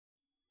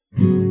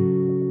The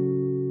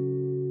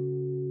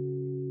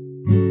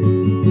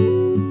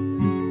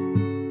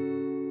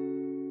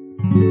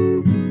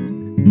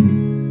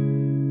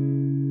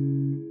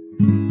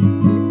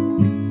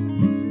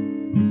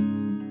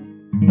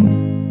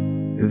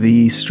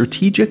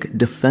Strategic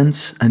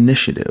Defense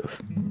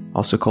Initiative,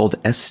 also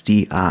called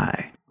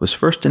SDI, was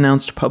first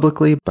announced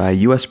publicly by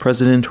U.S.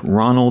 President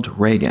Ronald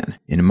Reagan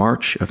in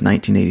March of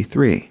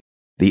 1983.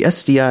 The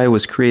SDI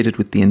was created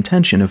with the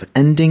intention of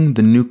ending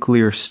the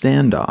nuclear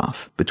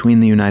standoff between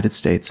the United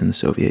States and the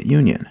Soviet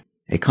Union.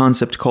 A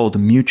concept called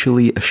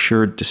Mutually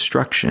Assured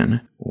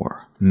Destruction,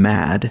 or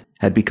MAD,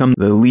 had become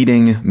the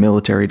leading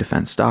military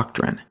defense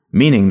doctrine,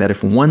 meaning that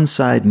if one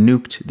side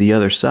nuked the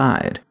other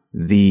side,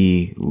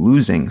 the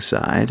losing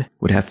side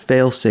would have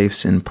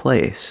fail-safes in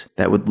place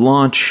that would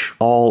launch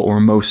all or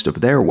most of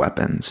their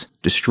weapons,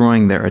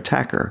 destroying their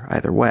attacker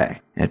either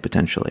way, and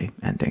potentially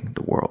ending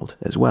the world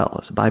as well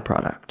as a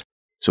byproduct.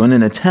 So in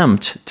an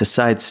attempt to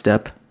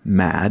sidestep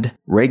MAD,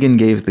 Reagan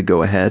gave the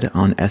go-ahead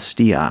on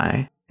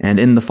SDI, and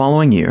in the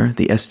following year,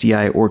 the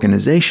SDI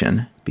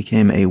organization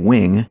became a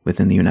wing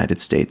within the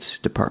United States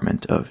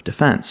Department of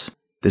Defense.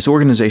 This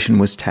organization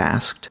was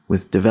tasked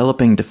with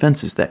developing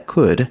defenses that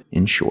could,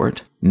 in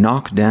short,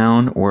 knock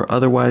down or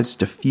otherwise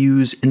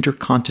defuse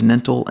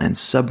intercontinental and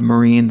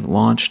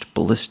submarine-launched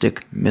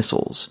ballistic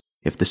missiles.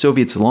 If the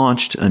Soviets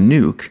launched a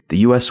nuke, the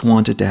US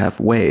wanted to have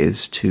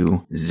ways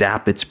to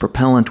zap its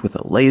propellant with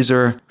a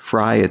laser,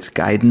 fry its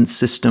guidance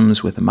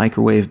systems with a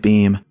microwave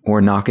beam,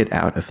 or knock it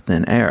out of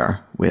thin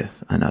air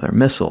with another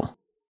missile.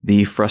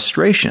 The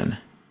frustration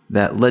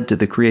that led to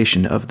the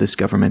creation of this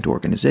government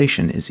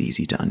organization is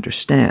easy to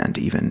understand,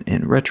 even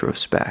in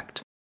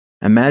retrospect.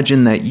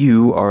 Imagine that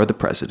you are the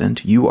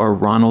president, you are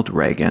Ronald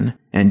Reagan,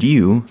 and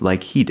you,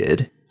 like he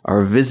did,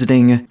 are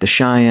visiting the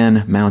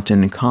Cheyenne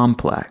Mountain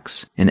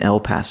Complex in El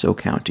Paso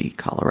County,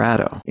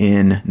 Colorado,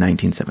 in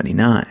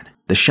 1979.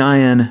 The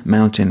Cheyenne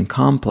Mountain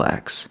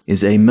Complex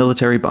is a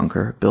military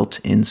bunker built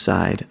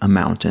inside a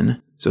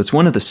mountain, so it's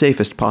one of the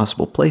safest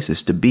possible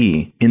places to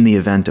be in the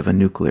event of a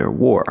nuclear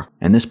war.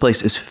 And this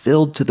place is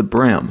filled to the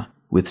brim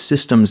with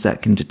systems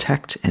that can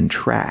detect and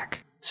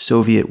track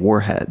Soviet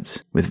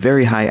warheads with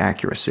very high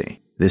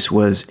accuracy. This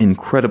was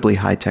incredibly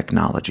high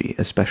technology,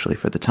 especially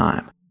for the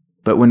time.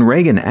 But when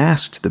Reagan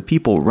asked the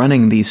people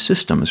running these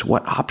systems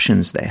what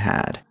options they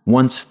had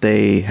once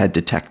they had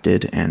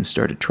detected and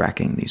started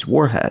tracking these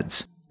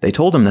warheads, they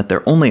told him that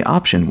their only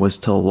option was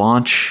to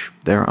launch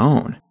their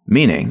own,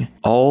 meaning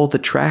all the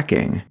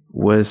tracking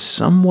was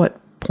somewhat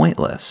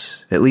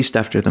pointless, at least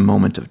after the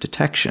moment of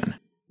detection.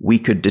 We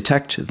could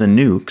detect the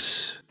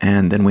nukes,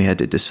 and then we had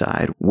to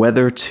decide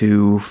whether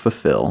to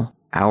fulfill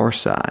our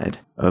side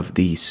of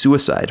the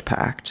suicide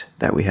pact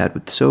that we had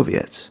with the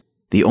Soviets.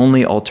 The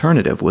only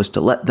alternative was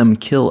to let them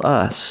kill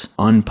us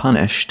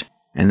unpunished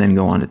and then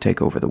go on to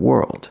take over the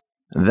world.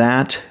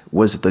 That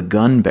was the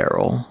gun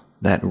barrel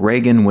that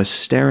Reagan was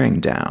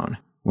staring down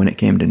when it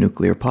came to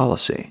nuclear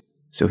policy.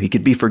 So he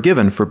could be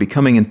forgiven for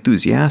becoming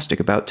enthusiastic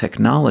about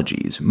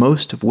technologies,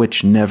 most of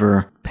which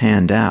never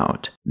panned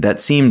out, that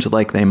seemed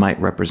like they might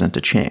represent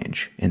a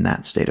change in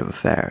that state of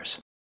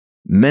affairs.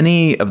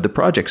 Many of the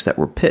projects that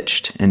were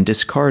pitched and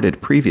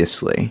discarded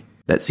previously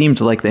that seemed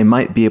like they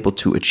might be able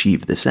to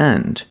achieve this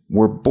end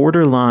were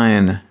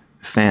borderline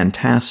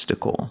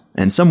fantastical,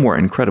 and some were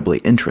incredibly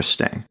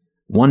interesting.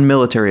 One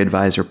military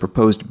advisor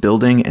proposed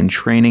building and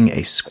training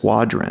a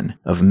squadron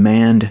of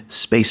manned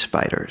space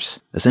fighters,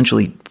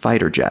 essentially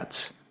fighter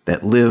jets,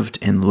 that lived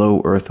in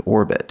low Earth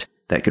orbit,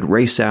 that could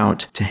race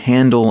out to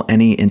handle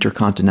any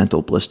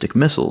intercontinental ballistic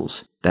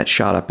missiles that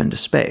shot up into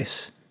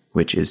space,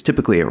 which is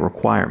typically a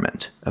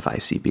requirement of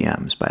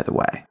ICBMs, by the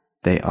way.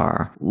 They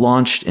are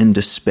launched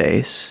into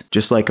space,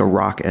 just like a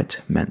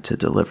rocket meant to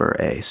deliver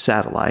a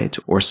satellite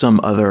or some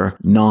other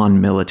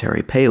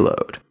non-military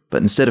payload.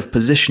 But instead of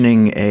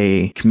positioning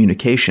a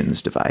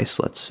communications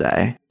device, let's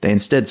say, they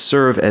instead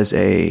serve as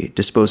a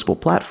disposable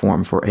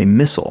platform for a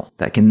missile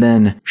that can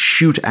then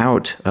shoot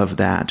out of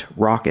that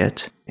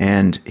rocket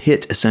and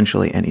hit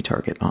essentially any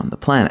target on the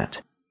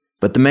planet.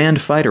 But the manned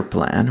fighter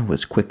plan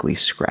was quickly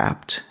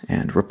scrapped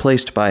and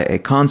replaced by a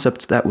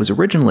concept that was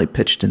originally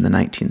pitched in the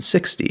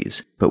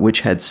 1960s, but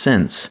which had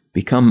since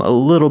become a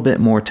little bit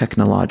more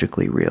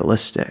technologically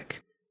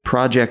realistic.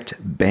 Project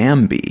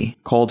Bambi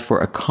called for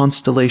a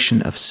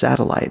constellation of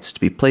satellites to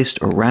be placed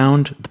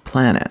around the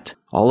planet,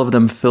 all of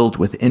them filled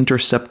with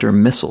interceptor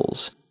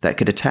missiles that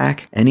could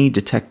attack any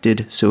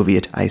detected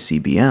Soviet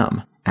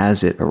ICBM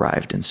as it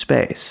arrived in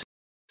space.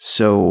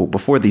 So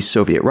before these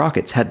Soviet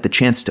rockets had the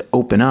chance to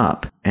open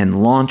up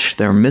and launch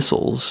their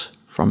missiles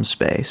from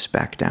space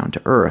back down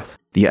to Earth,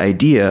 the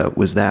idea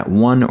was that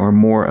one or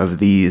more of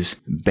these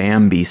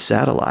Bambi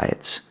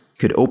satellites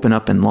could open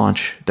up and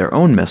launch their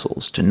own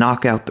missiles to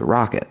knock out the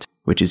rocket,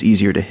 which is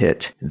easier to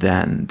hit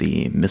than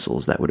the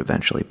missiles that would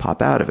eventually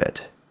pop out of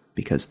it,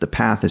 because the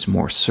path is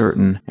more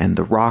certain and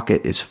the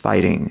rocket is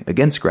fighting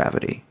against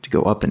gravity to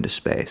go up into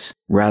space,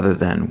 rather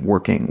than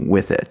working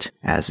with it,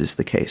 as is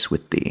the case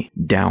with the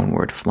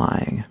downward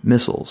flying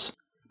missiles.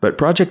 But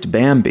Project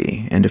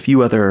Bambi and a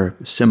few other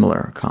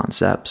similar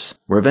concepts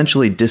were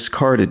eventually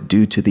discarded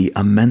due to the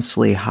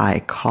immensely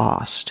high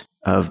cost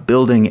of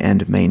building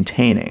and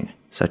maintaining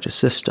such a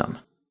system.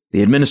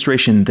 The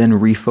administration then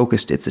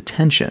refocused its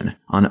attention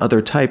on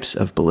other types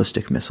of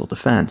ballistic missile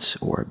defense,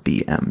 or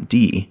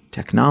BMD,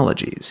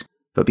 technologies.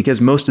 But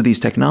because most of these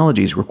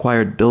technologies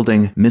required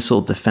building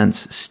missile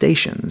defense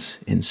stations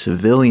in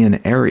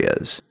civilian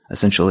areas,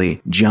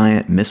 essentially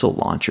giant missile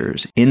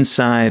launchers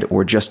inside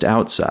or just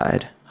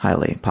outside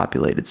highly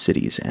populated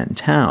cities and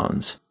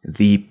towns,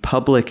 the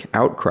public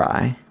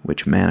outcry,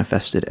 which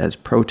manifested as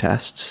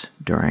protests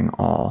during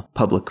all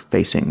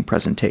public-facing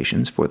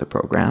presentations for the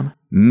program,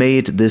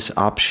 made this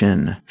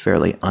option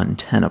fairly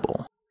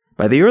untenable.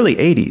 By the early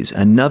 80s,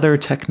 another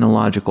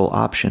technological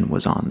option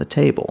was on the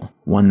table,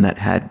 one that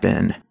had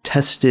been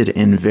tested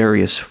in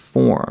various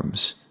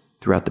forms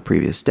throughout the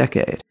previous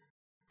decade.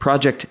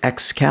 Project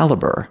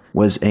Excalibur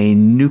was a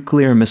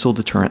nuclear missile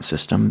deterrent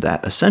system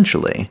that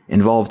essentially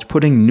involved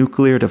putting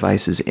nuclear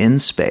devices in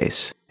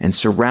space and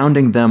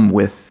surrounding them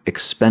with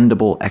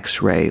expendable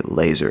X-ray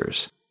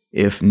lasers.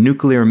 If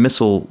nuclear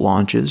missile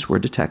launches were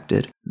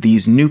detected,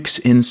 these nukes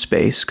in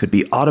space could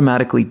be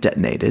automatically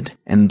detonated,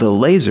 and the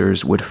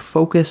lasers would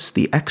focus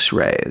the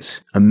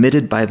X-rays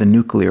emitted by the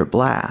nuclear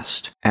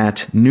blast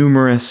at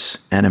numerous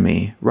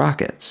enemy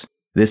rockets.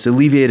 This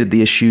alleviated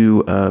the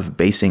issue of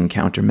basing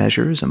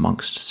countermeasures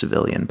amongst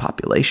civilian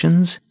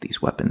populations.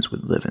 These weapons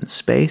would live in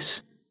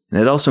space. And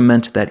it also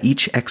meant that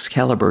each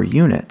Excalibur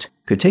unit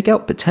could take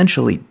out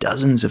potentially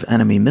dozens of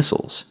enemy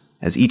missiles,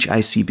 as each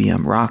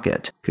ICBM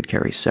rocket could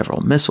carry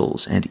several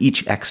missiles, and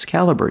each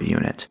Excalibur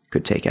unit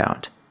could take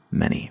out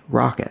many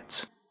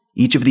rockets.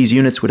 Each of these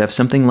units would have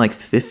something like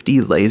 50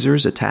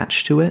 lasers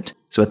attached to it,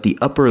 so at the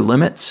upper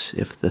limits,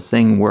 if the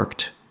thing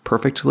worked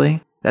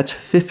perfectly, that's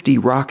 50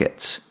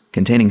 rockets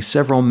containing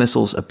several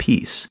missiles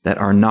apiece that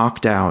are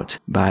knocked out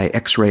by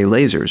X-ray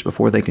lasers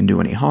before they can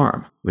do any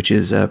harm, which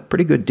is a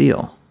pretty good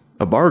deal.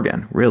 A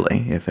bargain,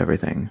 really, if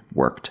everything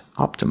worked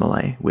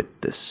optimally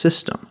with this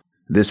system.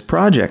 This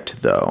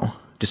project, though,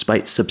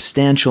 despite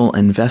substantial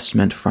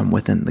investment from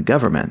within the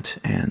government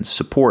and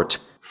support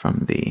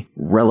from the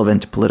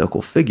relevant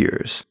political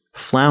figures,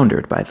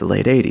 floundered by the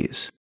late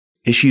 80s.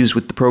 Issues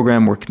with the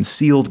program were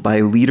concealed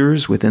by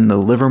leaders within the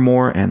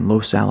Livermore and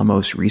Los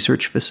Alamos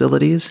research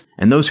facilities,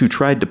 and those who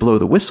tried to blow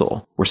the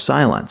whistle were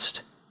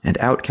silenced and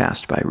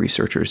outcast by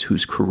researchers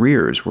whose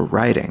careers were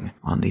riding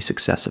on the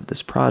success of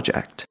this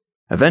project.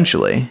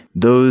 Eventually,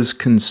 those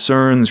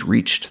concerns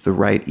reached the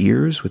right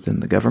ears within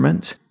the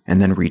government, and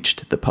then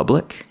reached the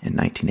public in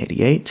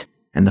 1988,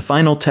 and the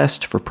final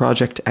test for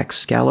Project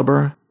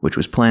Excalibur, which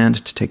was planned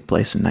to take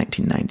place in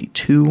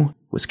 1992,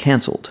 was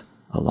canceled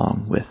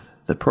along with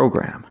the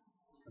program.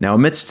 Now,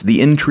 amidst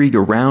the intrigue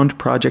around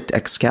Project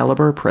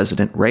Excalibur,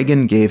 President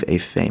Reagan gave a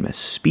famous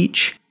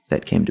speech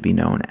that came to be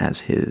known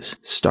as his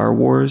Star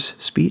Wars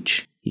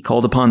speech. He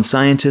called upon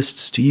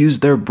scientists to use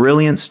their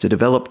brilliance to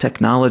develop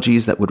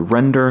technologies that would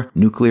render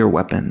nuclear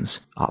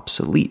weapons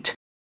obsolete.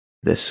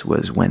 This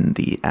was when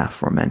the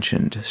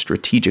aforementioned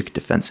Strategic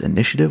Defense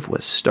Initiative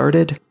was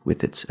started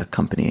with its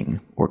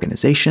accompanying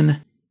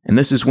organization. And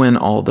this is when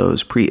all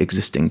those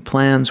pre-existing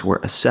plans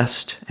were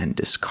assessed and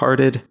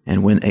discarded,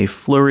 and when a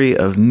flurry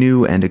of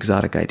new and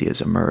exotic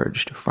ideas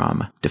emerged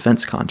from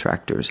defense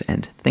contractors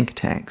and think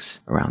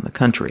tanks around the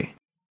country.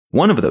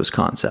 One of those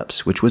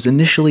concepts, which was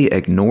initially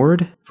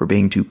ignored for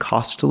being too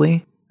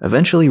costly,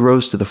 eventually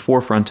rose to the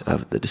forefront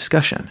of the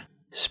discussion.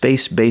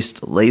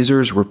 Space-based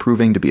lasers were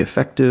proving to be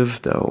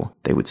effective, though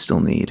they would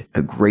still need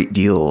a great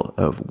deal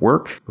of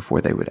work before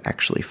they would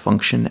actually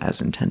function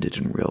as intended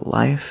in real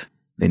life.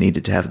 They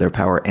needed to have their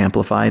power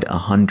amplified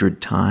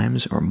 100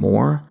 times or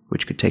more,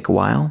 which could take a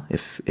while,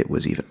 if it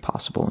was even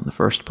possible in the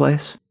first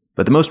place.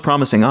 But the most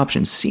promising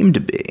option seemed to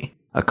be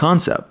a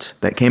concept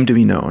that came to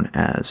be known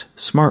as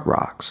smart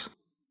rocks.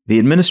 The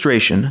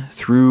administration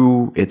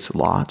threw its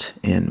lot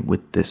in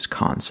with this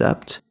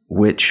concept,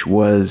 which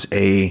was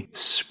a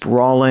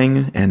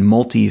sprawling and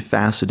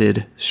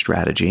multifaceted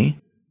strategy.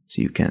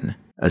 So you can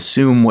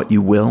assume what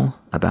you will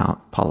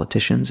about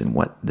politicians and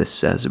what this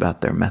says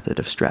about their method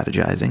of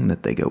strategizing,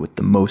 that they go with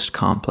the most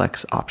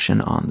complex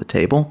option on the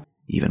table,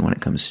 even when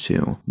it comes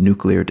to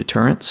nuclear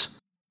deterrence.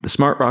 The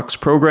Smart Rocks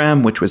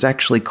program, which was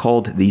actually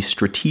called the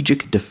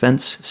Strategic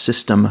Defense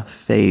System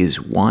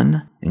Phase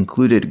 1,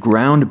 included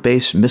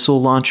ground-based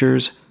missile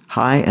launchers,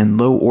 high and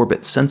low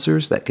orbit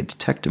sensors that could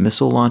detect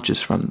missile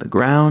launches from the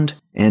ground,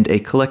 and a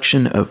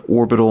collection of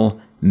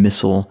orbital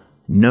missile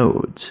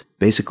nodes,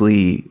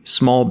 basically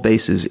small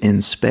bases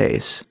in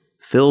space,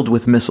 filled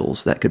with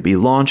missiles that could be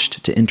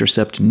launched to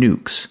intercept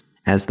nukes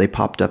as they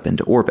popped up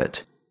into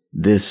orbit.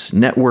 This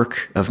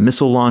network of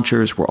missile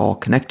launchers were all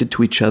connected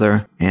to each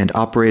other and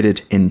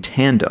operated in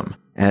tandem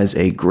as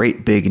a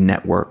great big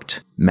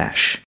networked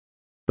mesh.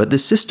 But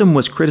this system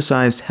was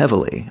criticized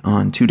heavily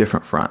on two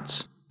different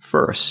fronts.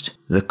 First,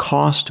 the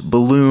cost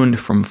ballooned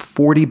from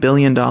 $40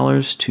 billion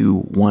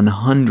to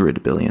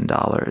 $100 billion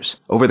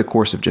over the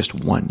course of just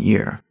 1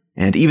 year.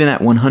 And even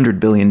at $100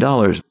 billion,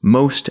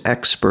 most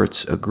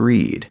experts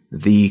agreed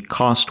the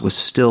cost was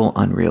still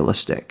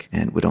unrealistic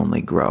and would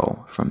only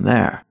grow from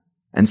there.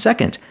 And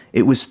second,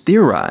 it was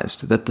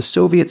theorized that the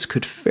Soviets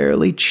could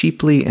fairly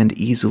cheaply and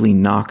easily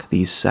knock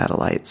these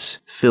satellites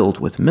filled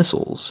with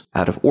missiles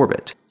out of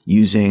orbit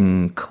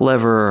using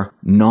clever,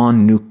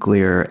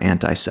 non-nuclear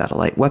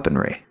anti-satellite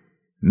weaponry.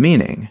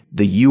 Meaning,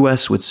 the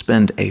US would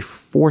spend a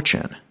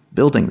fortune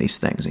building these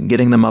things and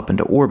getting them up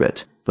into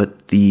orbit,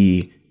 but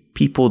the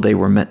people they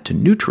were meant to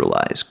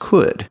neutralize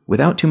could,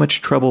 without too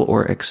much trouble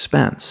or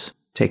expense,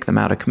 take them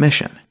out of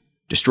commission,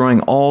 destroying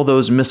all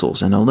those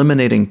missiles and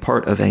eliminating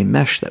part of a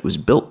mesh that was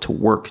built to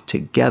work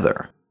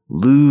together.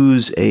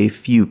 Lose a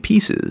few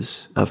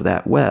pieces of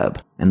that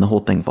web, and the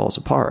whole thing falls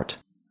apart.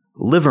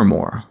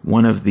 Livermore,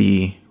 one of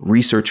the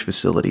research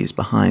facilities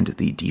behind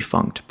the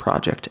defunct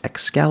Project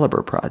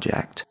Excalibur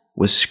project,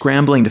 was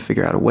scrambling to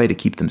figure out a way to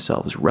keep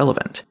themselves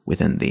relevant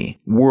within the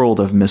world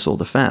of missile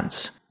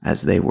defense,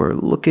 as they were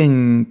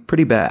looking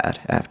pretty bad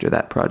after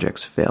that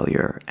project's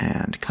failure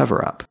and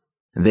cover-up.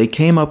 They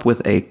came up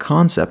with a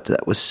concept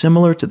that was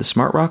similar to the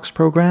Smart Rocks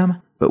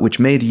program, but which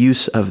made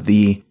use of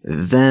the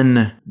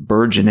then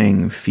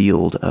burgeoning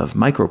field of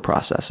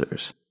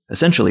microprocessors.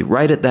 Essentially,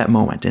 right at that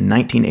moment in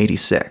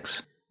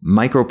 1986,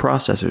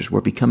 microprocessors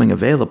were becoming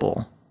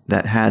available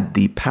that had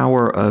the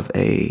power of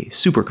a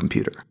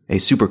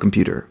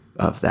supercomputer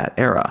of that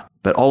era,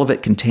 but all of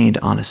it contained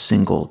on a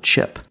single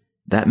chip.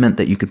 That meant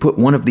that you could put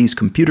one of these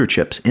computer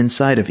chips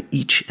inside of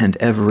each and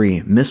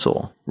every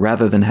missile,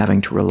 rather than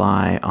having to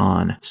rely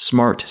on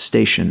smart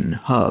station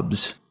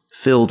hubs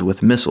filled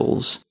with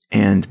missiles,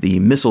 and the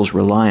missiles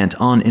reliant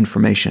on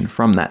information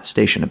from that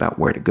station about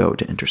where to go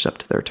to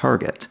intercept their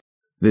target.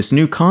 This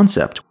new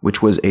concept,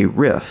 which was a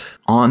riff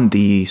on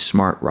the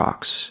Smart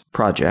Rocks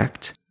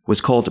project,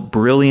 was called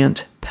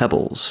Brilliant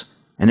Pebbles,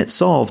 and it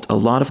solved a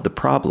lot of the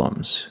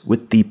problems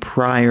with the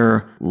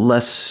prior,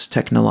 less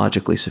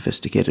technologically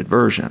sophisticated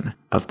version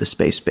of the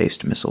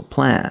space-based missile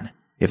plan.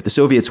 If the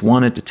Soviets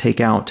wanted to take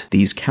out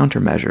these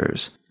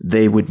countermeasures,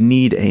 they would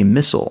need a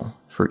missile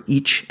for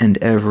each and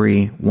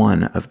every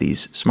one of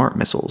these smart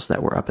missiles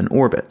that were up in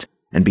orbit.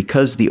 And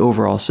because the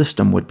overall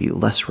system would be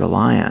less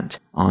reliant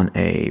on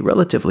a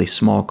relatively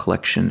small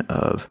collection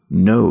of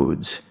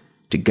nodes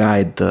to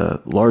guide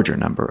the larger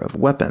number of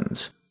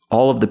weapons,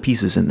 all of the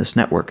pieces in this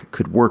network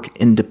could work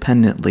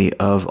independently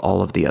of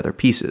all of the other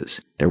pieces.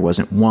 There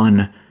wasn't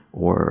one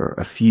or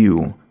a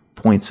few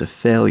points of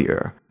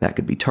failure that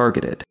could be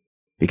targeted.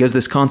 Because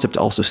this concept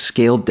also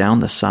scaled down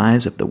the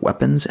size of the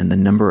weapons and the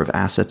number of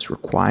assets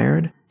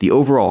required, the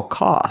overall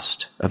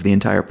cost of the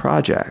entire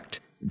project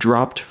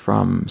dropped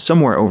from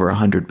somewhere over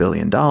 $100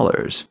 billion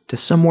to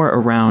somewhere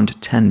around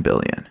 $10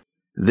 billion.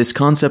 This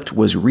concept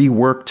was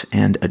reworked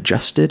and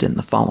adjusted in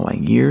the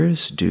following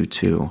years due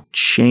to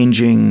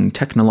changing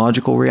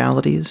technological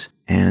realities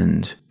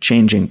and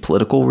changing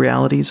political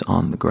realities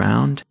on the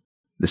ground.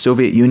 The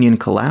Soviet Union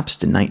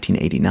collapsed in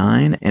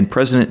 1989, and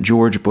President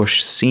George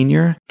Bush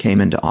Sr.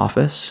 came into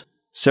office.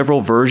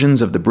 Several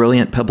versions of the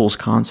Brilliant Pebbles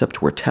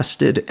concept were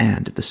tested,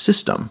 and the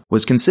system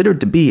was considered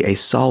to be a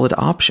solid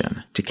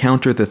option to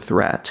counter the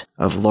threat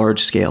of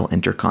large-scale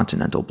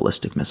intercontinental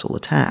ballistic missile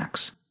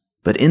attacks.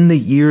 But in the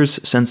years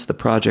since the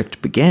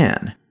project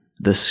began,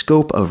 the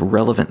scope of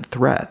relevant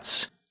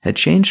threats had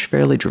changed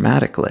fairly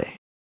dramatically.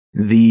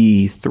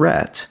 The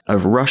threat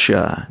of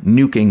Russia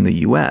nuking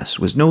the US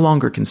was no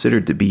longer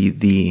considered to be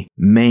the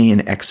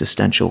main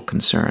existential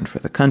concern for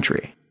the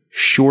country.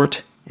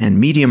 Short and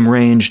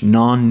medium-range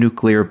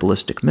non-nuclear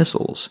ballistic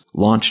missiles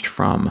launched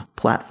from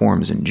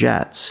platforms and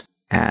jets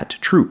at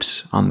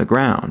troops on the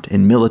ground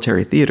in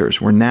military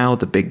theaters were now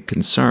the big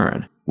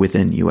concern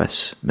within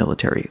US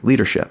military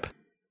leadership.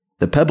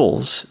 The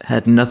Pebbles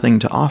had nothing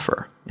to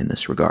offer in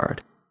this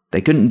regard.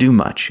 They couldn't do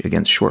much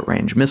against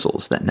short-range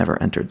missiles that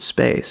never entered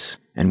space,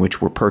 and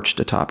which were perched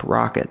atop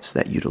rockets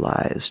that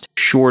utilized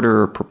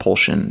shorter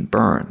propulsion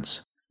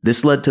burns.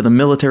 This led to the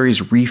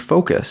military's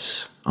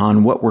refocus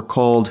on what were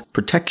called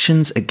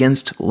Protections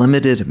Against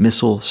Limited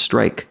Missile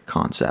Strike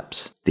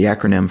concepts, the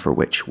acronym for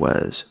which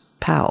was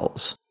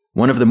PALS.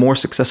 One of the more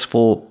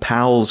successful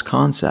PALS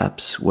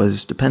concepts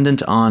was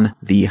dependent on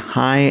the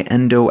High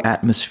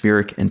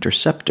Endo-Atmospheric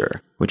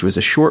Interceptor, which was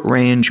a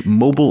short-range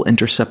mobile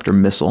interceptor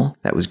missile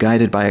that was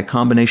guided by a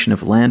combination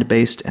of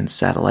land-based and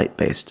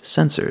satellite-based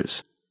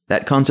sensors.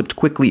 That concept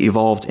quickly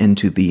evolved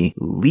into the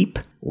LEAP,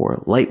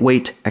 or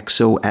Lightweight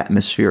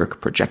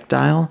Exo-Atmospheric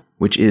Projectile,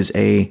 which is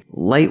a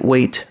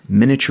lightweight,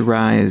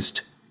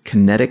 miniaturized,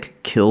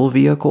 kinetic kill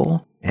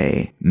vehicle,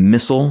 a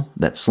missile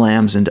that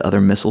slams into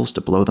other missiles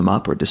to blow them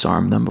up or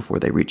disarm them before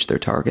they reach their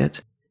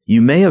target.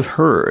 You may have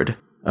heard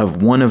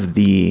of one of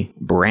the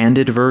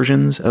branded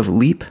versions of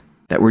LEAP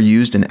that were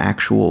used in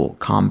actual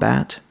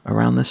combat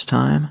around this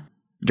time.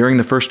 During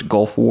the first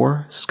Gulf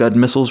War, Scud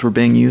missiles were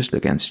being used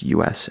against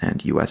US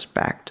and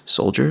US-backed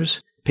soldiers.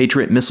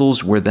 Patriot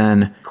missiles were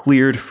then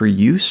cleared for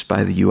use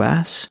by the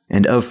US,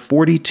 and of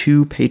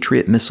 42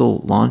 Patriot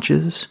missile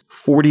launches,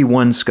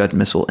 41 Scud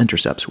missile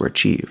intercepts were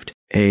achieved.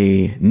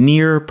 a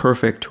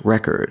near-perfect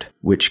record,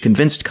 which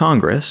convinced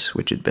Congress,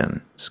 which had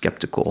been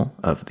skeptical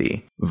of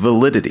the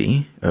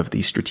validity of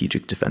the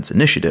Strategic Defense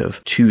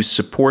Initiative, to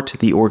support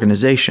the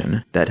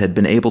organization that had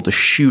been able to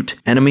shoot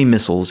enemy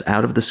missiles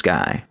out of the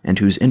sky and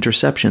whose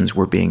interceptions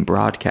were being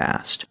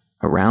broadcast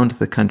around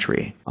the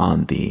country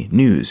on the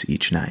news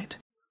each night.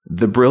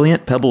 The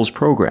Brilliant Pebbles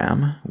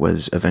program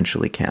was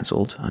eventually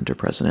canceled under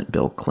President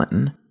Bill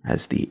Clinton,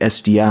 as the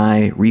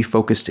SDI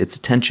refocused its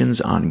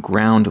attentions on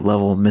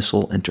ground-level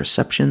missile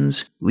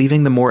interceptions,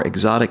 leaving the more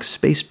exotic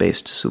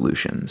space-based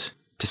solutions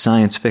to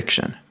science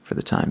fiction for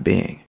the time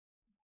being.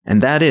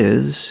 And that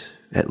is,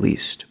 at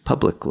least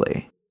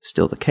publicly,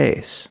 still the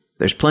case.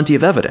 There's plenty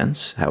of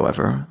evidence,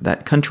 however,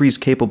 that countries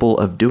capable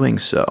of doing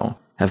so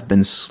have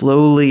been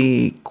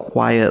slowly,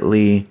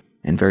 quietly,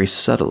 and very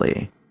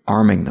subtly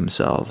arming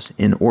themselves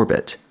in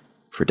orbit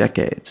for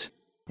decades.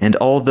 And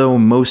although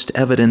most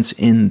evidence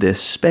in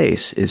this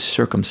space is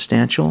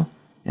circumstantial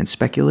and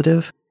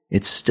speculative,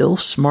 it's still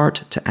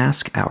smart to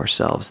ask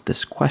ourselves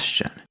this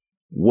question: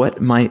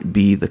 what might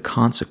be the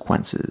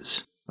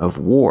consequences of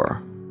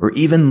war or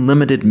even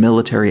limited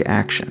military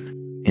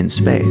action in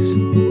space?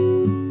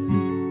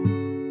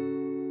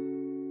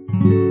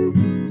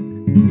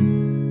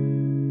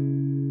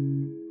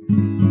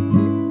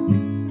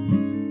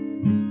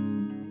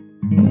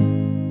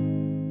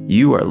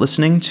 You are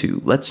listening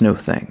to Let's Know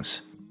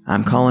Things.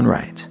 I'm Colin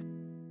Wright.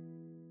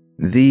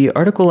 The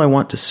article I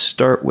want to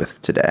start with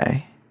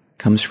today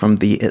comes from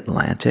The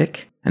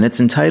Atlantic, and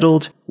it's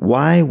entitled,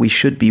 "Why We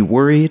Should Be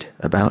Worried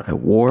About a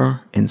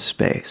War in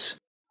Space."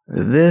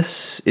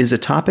 This is a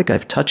topic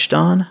I've touched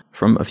on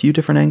from a few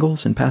different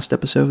angles in past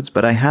episodes,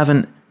 but I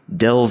haven't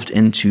delved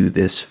into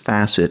this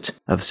facet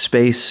of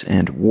space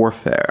and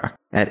warfare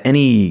at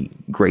any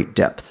great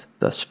depth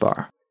thus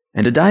far.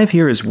 And a dive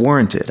here is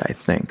warranted, I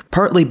think,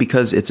 partly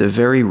because it's a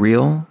very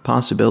real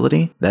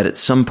possibility that at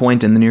some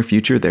point in the near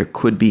future there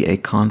could be a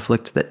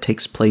conflict that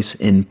takes place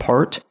in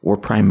part or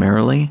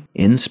primarily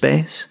in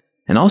space,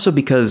 and also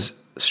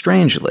because,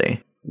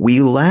 strangely,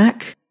 we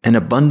lack an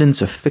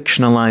abundance of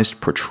fictionalized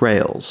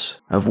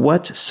portrayals of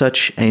what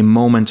such a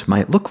moment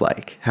might look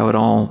like, how it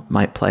all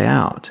might play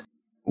out,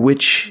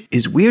 which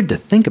is weird to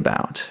think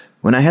about.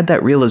 When I had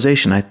that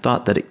realization, I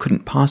thought that it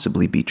couldn't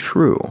possibly be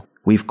true.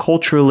 We've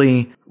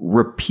culturally,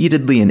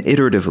 repeatedly and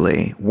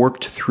iteratively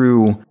worked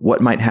through what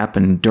might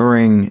happen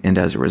during and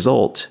as a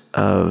result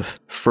of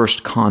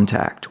first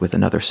contact with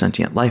another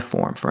sentient life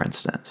form, for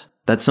instance.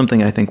 That's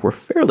something I think we're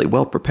fairly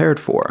well prepared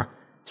for,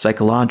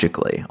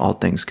 psychologically, all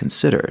things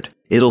considered.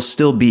 It'll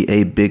still be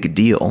a big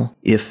deal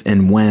if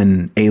and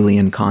when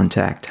alien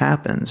contact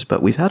happens,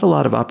 but we've had a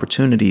lot of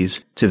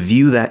opportunities to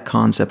view that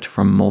concept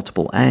from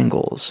multiple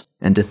angles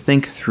and to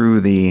think through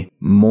the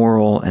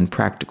moral and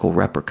practical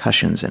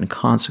repercussions and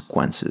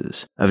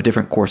consequences of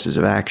different courses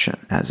of action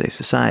as a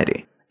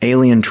society.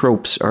 Alien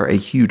tropes are a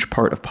huge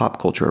part of pop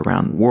culture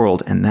around the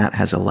world, and that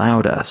has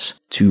allowed us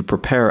to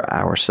prepare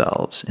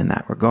ourselves in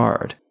that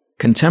regard.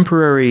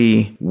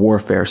 Contemporary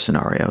warfare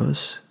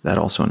scenarios that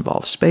also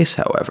involve space,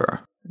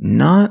 however,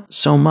 not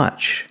so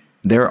much.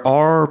 There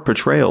are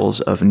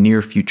portrayals of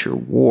near-future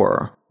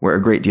war where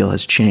a great deal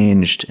has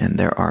changed and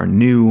there are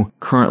new,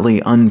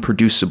 currently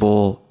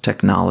unproducible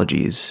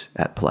technologies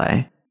at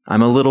play.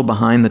 I'm a little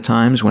behind the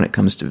times when it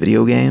comes to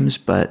video games,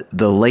 but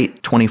the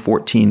late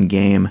 2014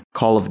 game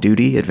Call of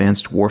Duty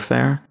Advanced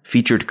Warfare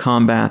featured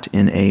combat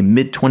in a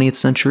mid-20th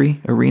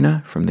century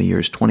arena from the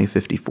years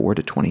 2054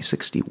 to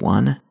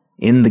 2061.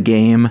 In the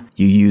game,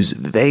 you use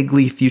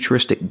vaguely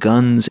futuristic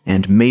guns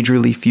and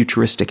majorly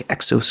futuristic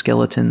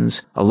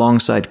exoskeletons,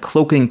 alongside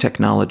cloaking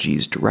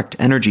technologies, direct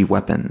energy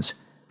weapons,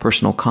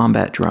 personal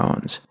combat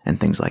drones,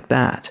 and things like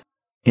that.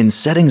 In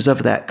settings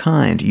of that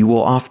kind, you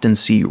will often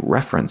see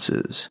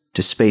references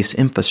to space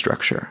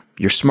infrastructure.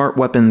 Your smart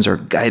weapons are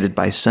guided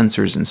by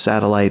sensors and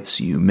satellites.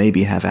 You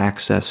maybe have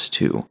access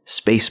to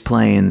space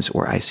planes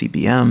or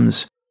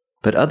ICBMs.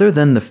 But other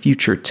than the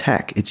future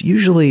tech, it's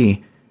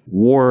usually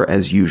war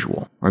as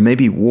usual, or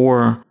maybe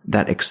war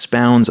that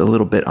expounds a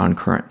little bit on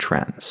current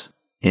trends.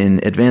 In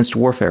Advanced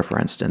Warfare, for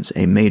instance,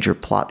 a major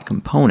plot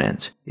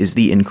component is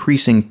the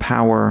increasing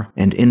power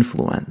and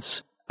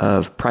influence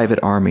of private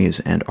armies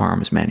and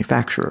arms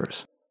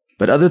manufacturers.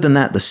 But other than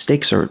that, the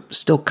stakes are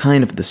still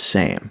kind of the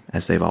same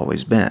as they've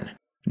always been.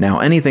 Now,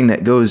 anything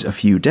that goes a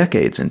few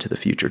decades into the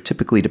future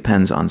typically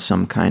depends on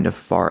some kind of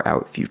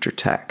far-out future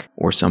tech,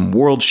 or some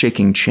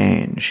world-shaking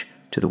change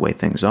to the way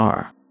things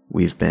are.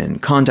 We've been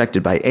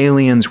contacted by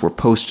aliens, we're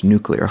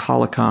post-nuclear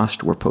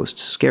holocaust, we're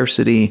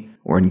post-scarcity,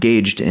 we're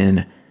engaged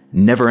in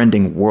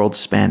never-ending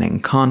world-spanning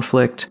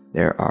conflict,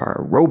 there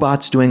are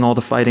robots doing all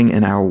the fighting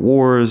in our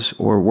wars,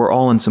 or we're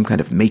all in some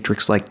kind of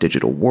Matrix-like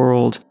digital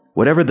world.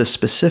 Whatever the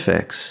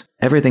specifics,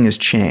 everything has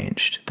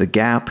changed. The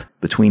gap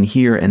between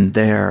here and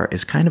there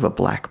is kind of a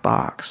black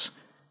box.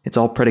 It's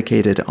all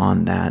predicated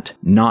on that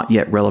not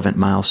yet relevant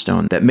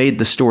milestone that made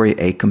the story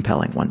a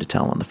compelling one to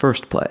tell in the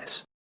first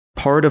place.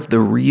 Part of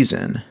the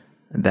reason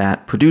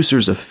that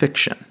producers of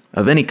fiction,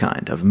 of any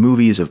kind, of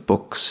movies, of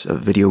books,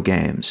 of video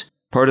games,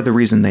 Part of the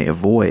reason they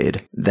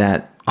avoid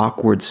that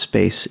awkward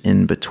space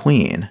in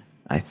between,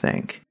 I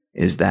think,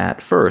 is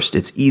that first,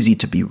 it's easy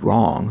to be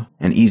wrong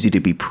and easy to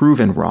be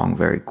proven wrong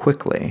very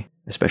quickly,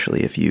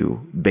 especially if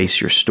you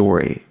base your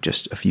story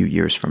just a few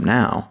years from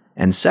now.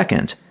 And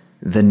second,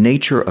 the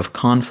nature of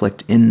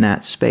conflict in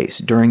that space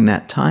during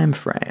that time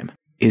frame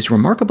is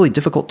remarkably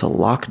difficult to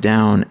lock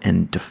down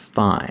and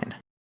define.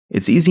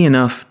 It's easy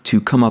enough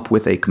to come up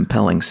with a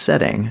compelling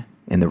setting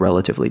in the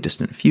relatively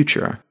distant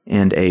future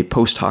and a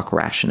post hoc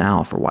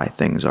rationale for why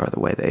things are the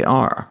way they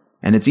are.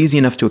 And it's easy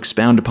enough to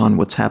expound upon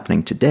what's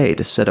happening today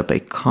to set up a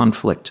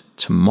conflict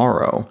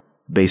tomorrow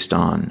based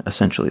on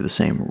essentially the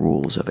same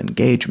rules of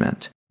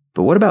engagement.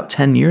 But what about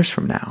 10 years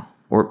from now?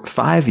 Or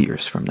 5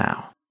 years from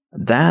now?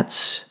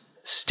 That's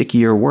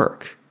stickier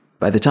work.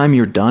 By the time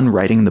you're done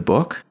writing the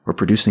book or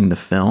producing the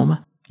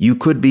film, you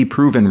could be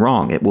proven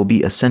wrong. It will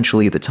be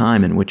essentially the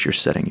time in which you're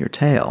setting your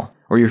tale.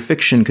 Or your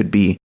fiction could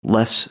be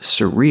less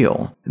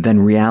surreal than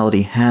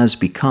reality has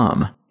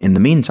become in the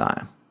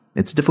meantime.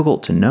 It's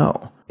difficult to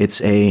know. It's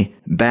a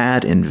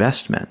bad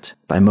investment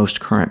by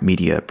most current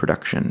media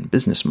production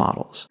business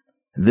models.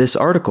 This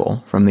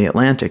article from The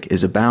Atlantic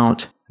is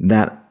about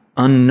that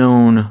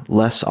unknown,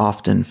 less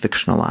often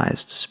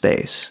fictionalized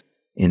space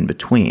in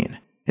between.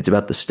 It's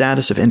about the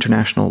status of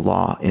international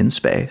law in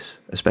space,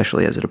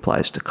 especially as it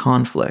applies to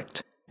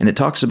conflict. And it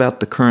talks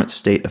about the current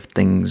state of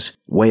things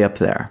way up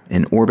there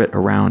in orbit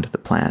around the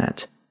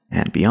planet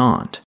and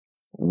beyond.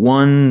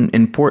 One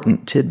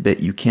important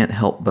tidbit you can't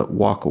help but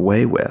walk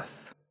away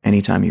with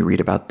anytime you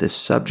read about this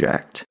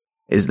subject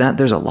is that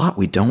there's a lot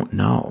we don't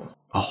know,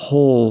 a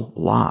whole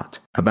lot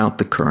about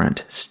the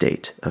current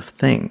state of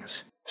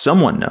things.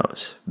 Someone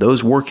knows.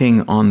 Those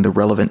working on the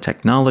relevant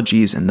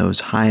technologies and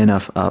those high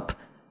enough up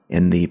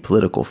in the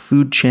political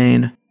food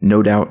chain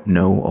no doubt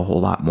know a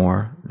whole lot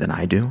more than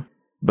I do.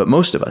 But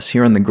most of us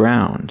here on the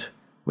ground,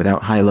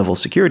 without high-level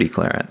security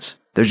clearance,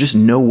 there's just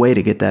no way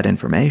to get that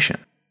information.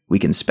 We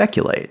can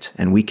speculate,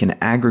 and we can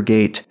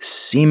aggregate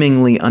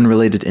seemingly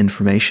unrelated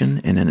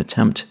information in an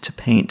attempt to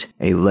paint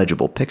a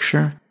legible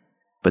picture,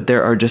 but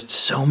there are just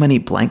so many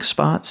blank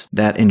spots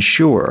that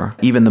ensure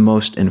even the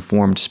most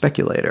informed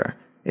speculator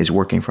is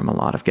working from a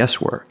lot of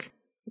guesswork.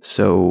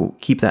 So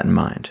keep that in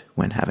mind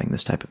when having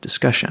this type of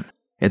discussion.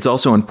 It's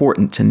also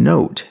important to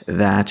note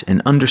that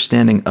an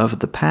understanding of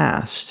the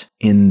past,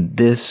 in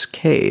this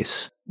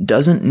case,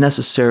 doesn't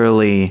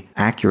necessarily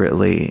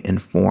accurately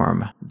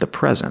inform the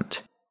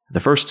present. The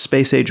first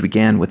space age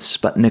began with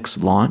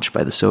Sputnik's launch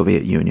by the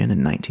Soviet Union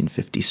in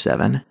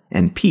 1957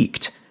 and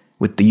peaked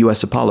with the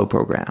US Apollo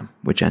program,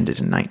 which ended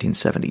in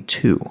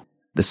 1972.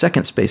 The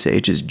second space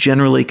age is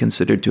generally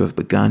considered to have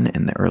begun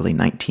in the early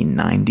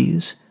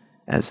 1990s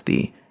as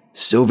the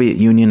Soviet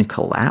Union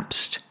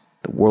collapsed,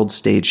 the world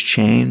stage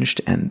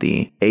changed, and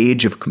the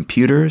age of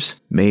computers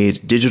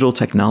made digital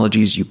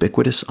technologies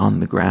ubiquitous on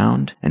the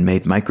ground and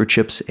made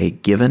microchips a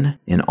given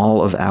in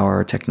all of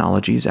our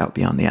technologies out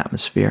beyond the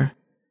atmosphere.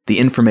 The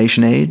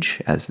information age,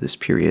 as this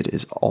period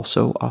is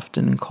also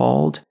often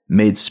called,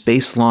 made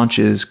space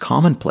launches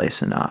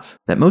commonplace enough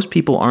that most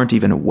people aren't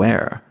even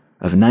aware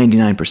of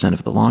 99%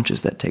 of the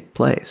launches that take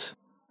place.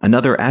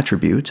 Another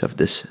attribute of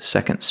this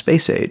second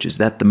space age is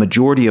that the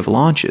majority of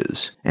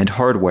launches and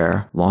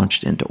hardware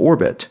launched into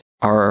orbit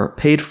are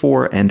paid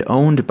for and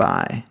owned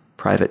by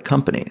private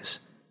companies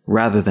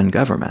rather than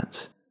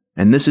governments.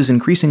 And this is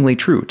increasingly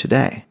true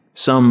today.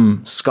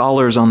 Some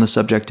scholars on the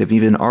subject have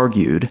even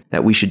argued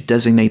that we should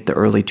designate the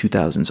early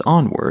 2000s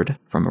onward,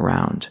 from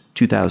around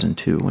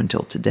 2002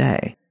 until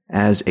today,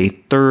 as a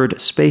third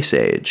space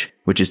age,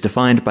 which is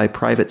defined by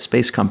private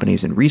space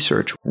companies and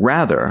research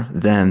rather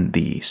than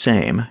the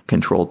same,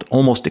 controlled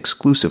almost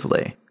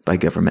exclusively by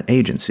government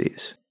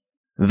agencies.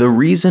 The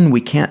reason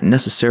we can't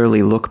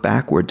necessarily look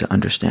backward to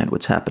understand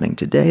what's happening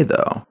today,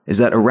 though, is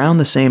that around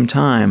the same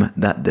time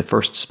that the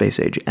first space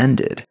age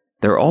ended,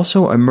 there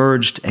also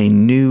emerged a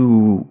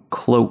new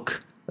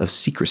cloak of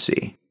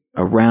secrecy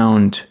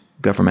around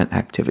government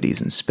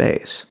activities in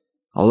space.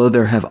 Although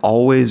there have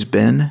always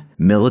been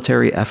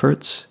military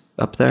efforts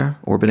up there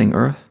orbiting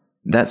Earth,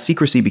 that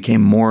secrecy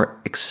became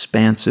more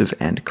expansive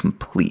and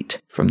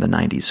complete from the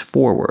 90s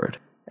forward,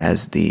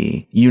 as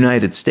the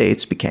United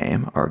States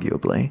became,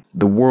 arguably,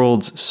 the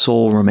world's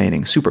sole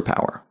remaining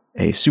superpower,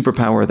 a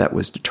superpower that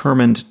was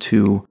determined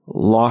to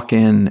lock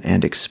in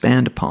and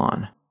expand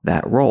upon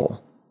that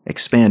role,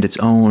 expand its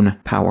own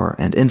power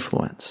and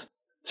influence.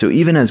 So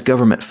even as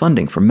government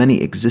funding for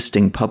many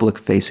existing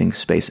public-facing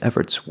space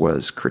efforts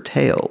was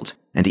curtailed,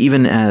 and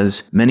even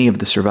as many of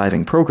the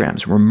surviving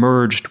programs were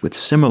merged with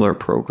similar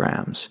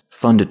programs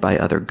funded by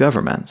other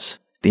governments,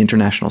 the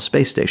International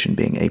Space Station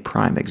being a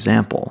prime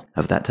example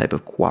of that type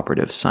of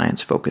cooperative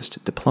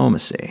science-focused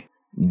diplomacy.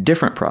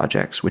 Different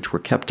projects which were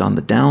kept on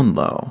the down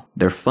low,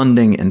 their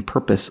funding and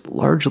purpose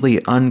largely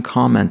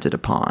uncommented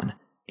upon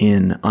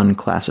in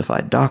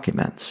unclassified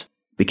documents,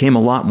 became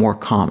a lot more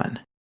common.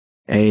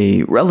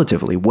 A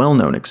relatively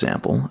well-known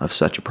example of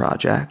such a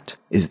project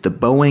is the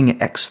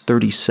Boeing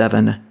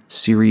X-37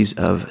 series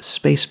of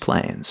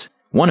spaceplanes,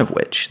 one of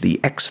which, the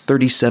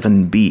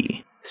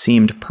X-37B,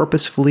 seemed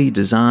purposefully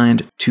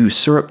designed to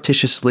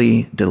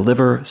surreptitiously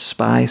deliver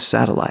spy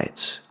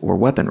satellites or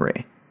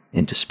weaponry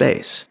into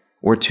space,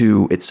 or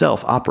to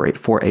itself operate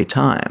for a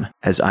time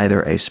as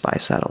either a spy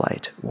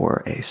satellite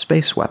or a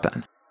space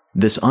weapon.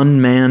 This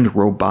unmanned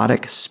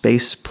robotic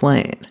space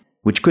plane,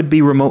 which could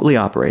be remotely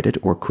operated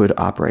or could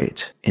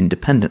operate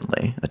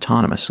independently,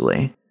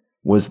 autonomously,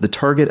 was the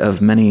target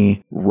of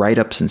many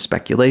write-ups and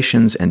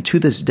speculations, and to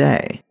this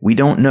day, we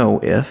don't know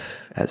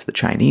if, as the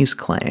Chinese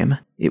claim,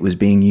 it was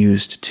being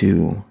used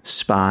to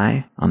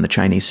spy on the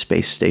Chinese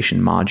space station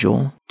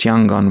module,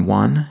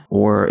 Tiangong-1,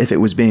 or if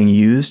it was being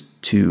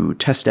used to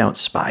test out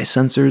spy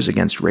sensors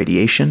against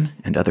radiation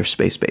and other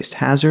space-based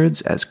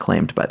hazards, as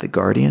claimed by The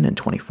Guardian in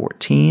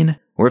 2014,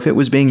 or if it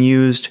was being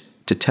used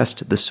to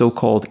test the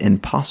so-called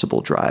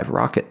Impossible Drive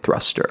rocket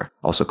thruster,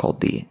 also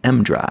called the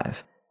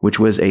M-Drive, which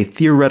was a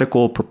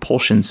theoretical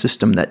propulsion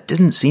system that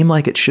didn't seem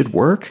like it should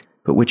work,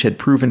 but which had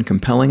proven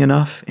compelling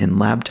enough in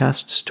lab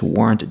tests to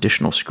warrant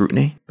additional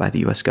scrutiny by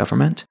the US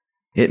government.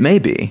 It may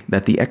be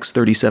that the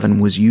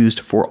X-37 was used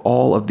for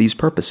all of these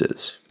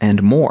purposes,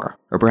 and more,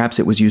 or perhaps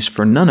it was used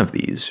for none of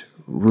these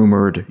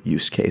rumored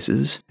use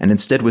cases, and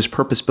instead was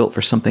purpose-built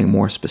for something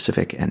more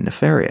specific and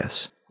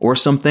nefarious, or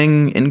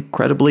something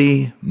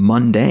incredibly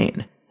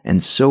mundane,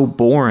 and so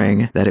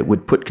boring that it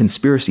would put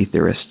conspiracy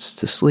theorists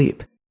to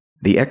sleep.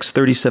 The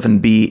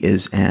X-37B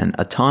is an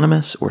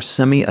autonomous or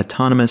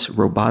semi-autonomous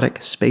robotic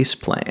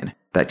spaceplane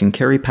that can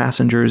carry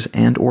passengers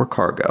and or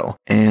cargo,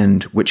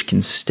 and which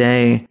can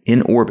stay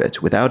in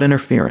orbit without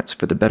interference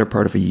for the better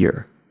part of a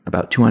year,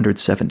 about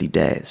 270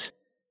 days.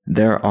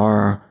 There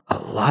are a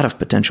lot of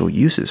potential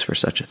uses for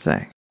such a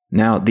thing.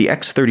 Now, the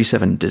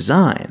X-37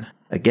 design,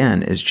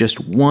 again, is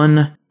just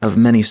one of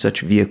many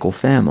such vehicle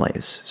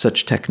families,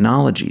 such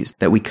technologies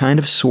that we kind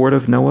of sort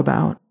of know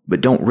about,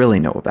 but don't really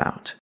know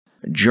about.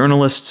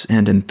 Journalists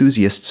and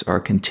enthusiasts are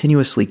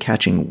continuously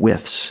catching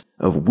whiffs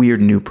of weird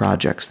new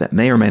projects that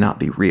may or may not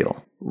be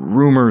real.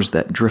 Rumors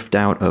that drift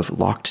out of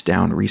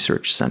locked-down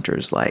research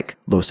centers like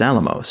Los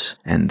Alamos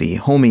and the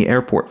Homey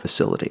Airport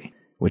facility,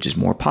 which is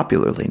more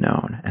popularly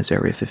known as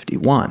Area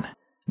 51.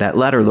 That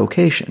latter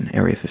location,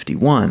 Area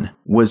 51,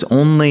 was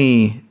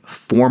only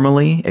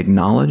formally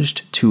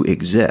acknowledged to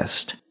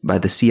exist by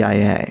the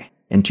CIA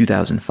in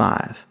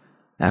 2005.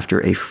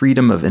 After a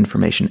Freedom of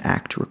Information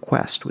Act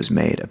request was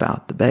made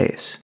about the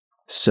base.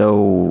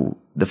 So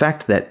the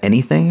fact that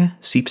anything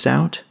seeps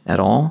out at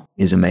all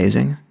is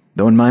amazing,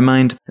 though in my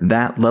mind,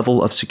 that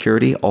level of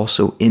security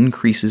also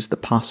increases the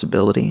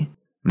possibility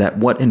that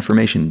what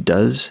information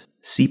does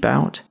seep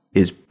out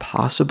is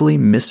possibly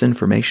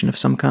misinformation of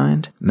some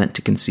kind, meant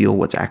to conceal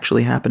what's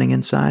actually happening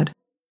inside.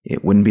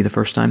 It wouldn't be the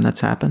first time that's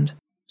happened,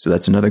 so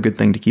that's another good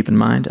thing to keep in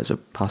mind as a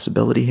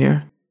possibility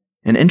here.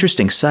 An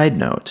interesting side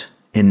note,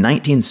 in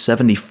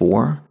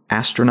 1974,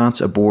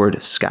 astronauts aboard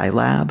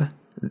Skylab,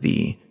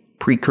 the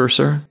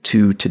precursor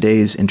to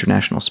today's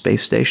International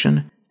Space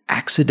Station,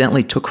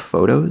 accidentally took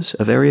photos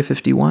of Area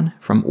 51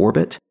 from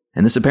orbit,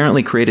 and this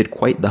apparently created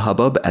quite the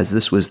hubbub, as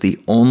this was the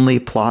only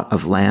plot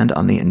of land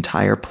on the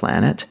entire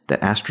planet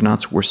that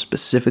astronauts were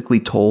specifically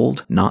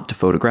told not to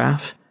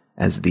photograph,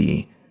 as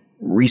the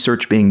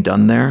research being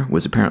done there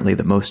was apparently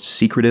the most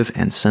secretive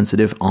and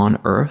sensitive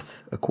on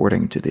Earth,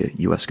 according to the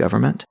US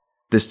government.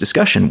 This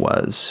discussion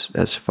was,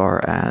 as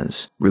far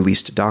as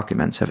released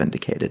documents have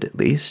indicated at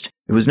least,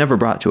 it was never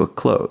brought to a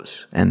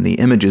close, and the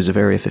images of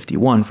Area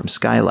 51 from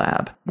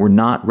Skylab were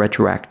not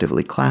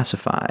retroactively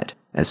classified,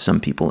 as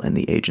some people in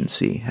the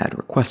agency had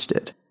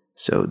requested.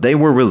 So they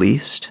were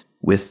released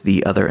with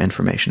the other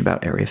information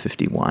about Area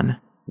 51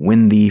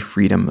 when the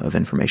Freedom of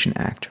Information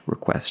Act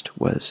request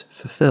was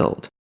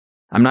fulfilled.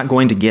 I'm not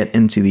going to get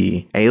into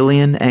the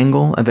alien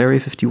angle of Area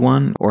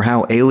 51 or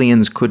how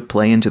aliens could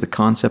play into the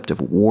concept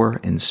of war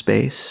in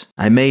space.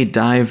 I may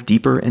dive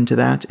deeper into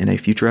that in a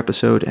future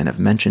episode and have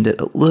mentioned it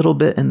a little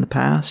bit in the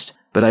past,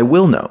 but I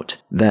will note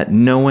that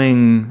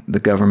knowing the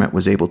government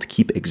was able to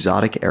keep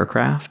exotic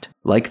aircraft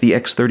like the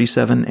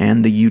X-37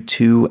 and the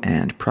U-2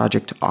 and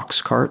Project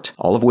Oxcart,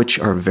 all of which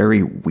are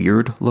very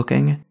weird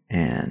looking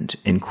and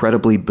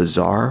incredibly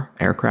bizarre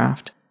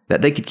aircraft,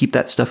 that they could keep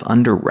that stuff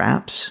under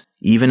wraps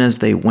even as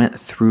they went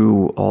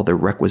through all the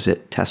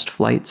requisite test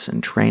flights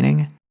and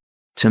training.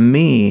 To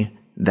me,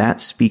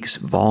 that speaks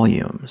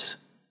volumes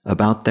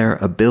about their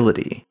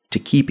ability to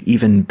keep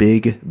even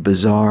big,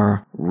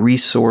 bizarre,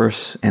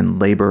 resource and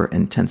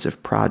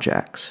labor-intensive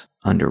projects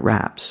under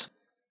wraps,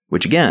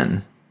 which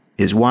again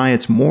is why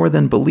it's more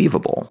than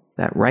believable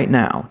that right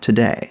now,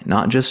 today,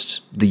 not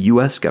just the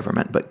US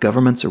government, but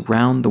governments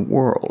around the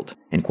world,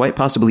 and quite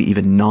possibly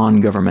even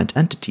non-government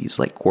entities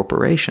like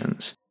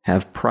corporations,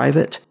 have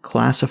private,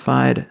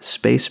 classified,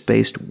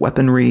 space-based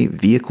weaponry,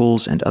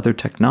 vehicles, and other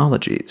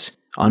technologies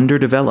under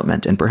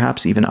development and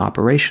perhaps even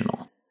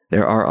operational.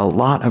 There are a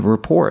lot of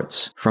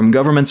reports from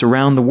governments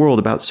around the world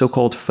about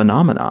so-called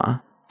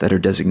phenomena that are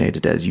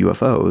designated as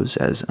UFOs,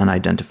 as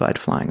unidentified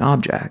flying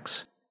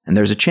objects. And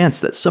there's a chance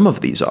that some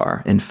of these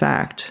are, in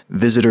fact,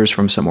 visitors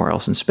from somewhere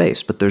else in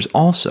space, but there's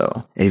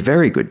also a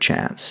very good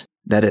chance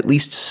that at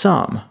least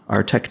some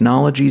are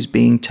technologies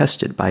being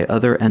tested by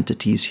other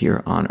entities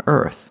here on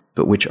Earth,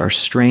 but which are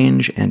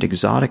strange and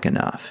exotic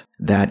enough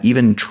that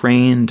even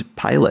trained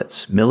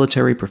pilots,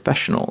 military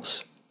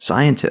professionals,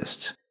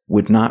 scientists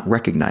would not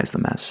recognize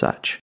them as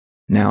such.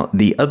 Now,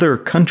 the other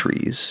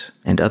countries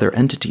and other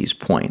entities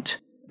point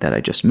that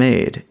I just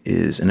made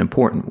is an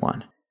important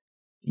one.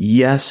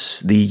 Yes,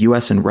 the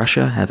US and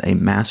Russia have a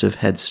massive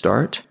head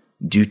start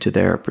due to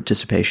their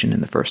participation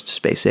in the first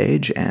space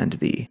age and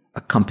the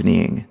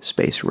accompanying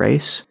space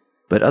race.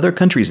 But other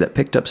countries that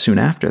picked up soon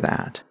after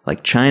that,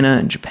 like China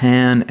and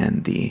Japan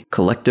and the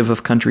collective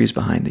of countries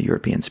behind the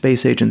European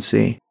Space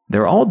Agency,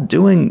 they're all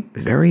doing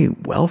very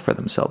well for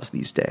themselves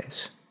these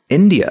days.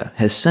 India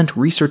has sent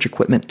research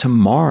equipment to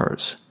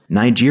Mars.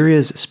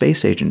 Nigeria's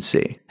space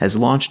agency has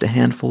launched a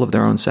handful of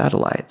their own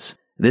satellites.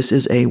 This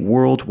is a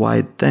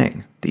worldwide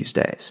thing these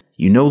days.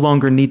 You no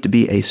longer need to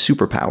be a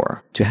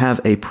superpower to have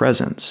a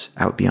presence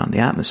out beyond the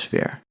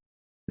atmosphere.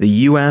 The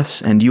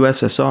US and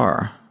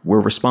USSR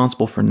were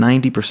responsible for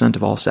 90%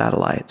 of all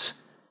satellites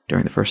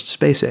during the first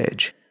space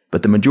age,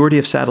 but the majority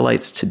of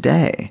satellites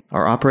today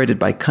are operated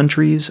by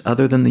countries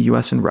other than the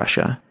US and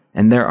Russia,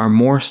 and there are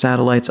more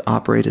satellites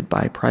operated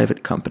by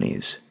private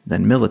companies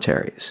than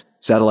militaries,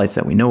 satellites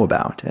that we know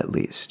about at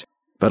least.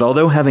 But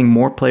although having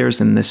more players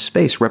in this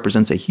space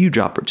represents a huge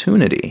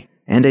opportunity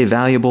and a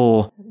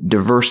valuable,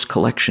 diverse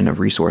collection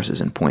of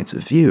resources and points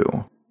of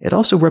view, it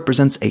also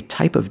represents a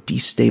type of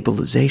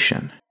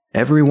destabilization.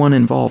 Everyone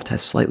involved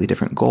has slightly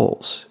different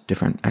goals,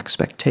 different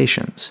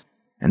expectations,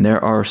 and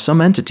there are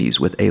some entities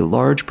with a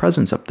large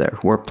presence up there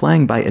who are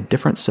playing by a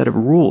different set of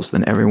rules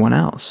than everyone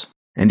else.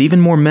 And even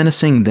more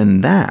menacing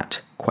than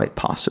that, quite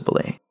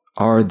possibly,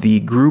 are the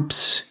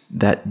groups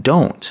that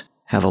don't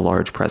have a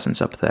large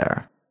presence up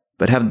there,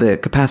 but have the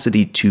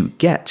capacity to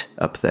get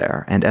up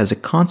there, and as a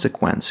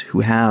consequence,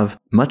 who have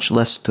much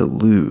less to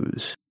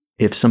lose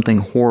if something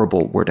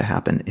horrible were to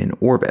happen in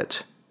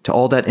orbit to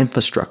all that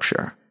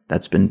infrastructure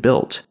that's been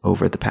built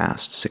over the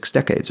past 6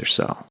 decades or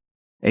so.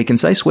 A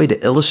concise way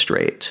to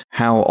illustrate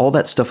how all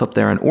that stuff up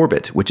there in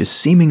orbit, which is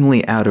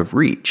seemingly out of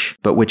reach,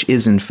 but which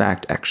is in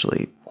fact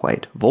actually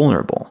quite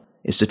vulnerable,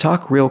 is to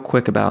talk real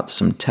quick about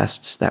some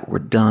tests that were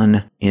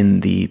done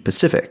in the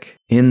Pacific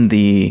in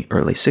the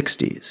early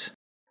 60s.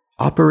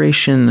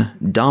 Operation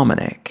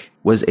Dominic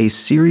was a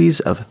series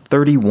of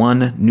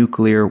 31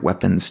 nuclear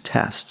weapons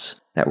tests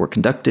that were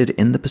conducted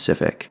in the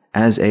Pacific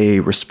as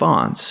a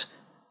response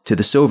to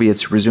the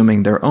Soviets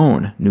resuming their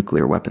own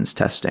nuclear weapons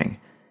testing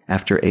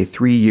after a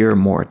 3-year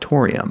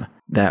moratorium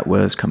that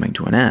was coming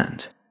to an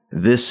end.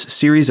 This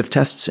series of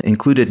tests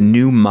included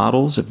new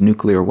models of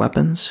nuclear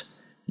weapons,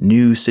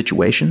 new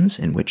situations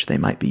in which they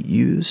might be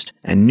used,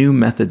 and new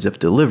methods of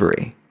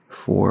delivery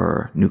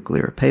for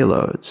nuclear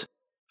payloads.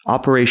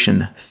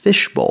 Operation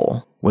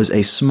Fishbowl was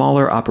a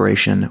smaller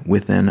operation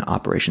within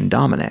Operation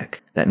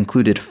Dominic that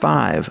included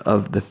 5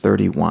 of the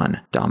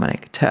 31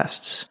 Dominic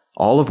tests,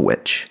 all of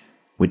which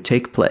would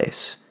take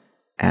place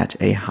at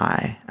a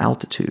high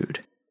altitude.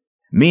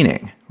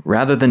 Meaning,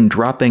 rather than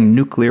dropping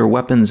nuclear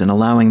weapons and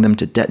allowing them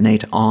to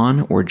detonate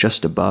on or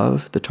just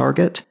above the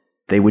target,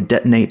 they would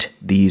detonate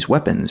these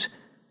weapons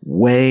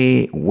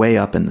way, way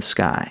up in the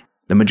sky.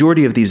 The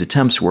majority of these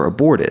attempts were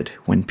aborted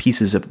when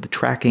pieces of the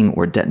tracking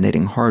or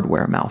detonating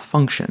hardware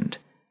malfunctioned,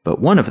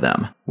 but one of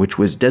them, which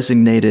was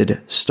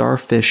designated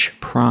Starfish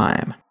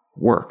Prime,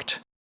 worked.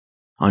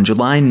 On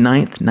July 9,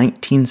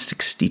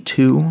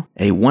 1962,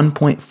 a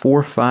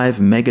 1.45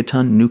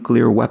 megaton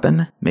nuclear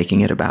weapon,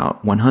 making it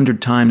about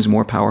 100 times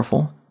more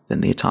powerful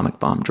than the atomic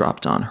bomb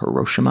dropped on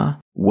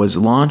Hiroshima, was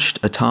launched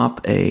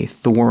atop a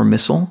Thor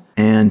missile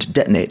and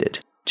detonated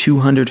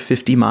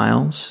 250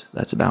 miles,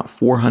 that's about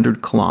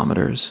 400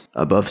 kilometers,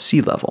 above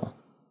sea level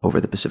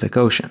over the Pacific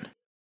Ocean.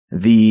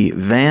 The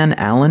Van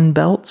Allen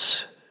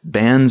belts,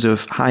 bands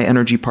of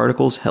high-energy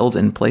particles held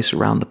in place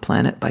around the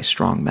planet by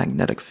strong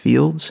magnetic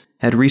fields,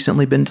 had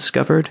recently been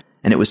discovered,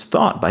 and it was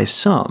thought by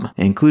some,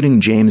 including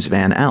James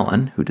Van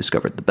Allen, who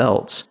discovered the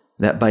belts,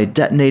 that by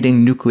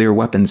detonating nuclear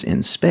weapons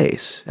in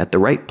space, at the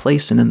right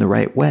place and in the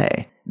right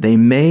way, they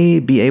may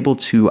be able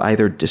to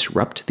either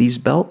disrupt these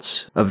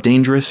belts of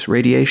dangerous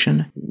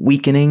radiation,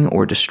 weakening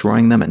or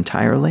destroying them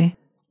entirely,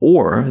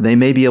 or they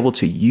may be able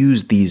to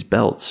use these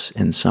belts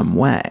in some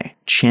way,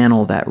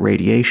 channel that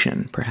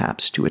radiation,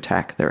 perhaps to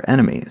attack their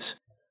enemies.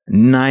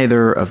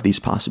 Neither of these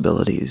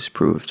possibilities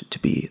proved to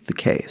be the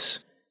case.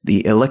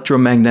 The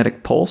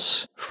electromagnetic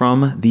pulse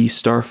from the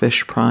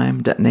Starfish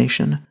Prime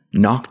detonation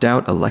knocked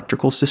out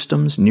electrical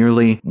systems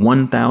nearly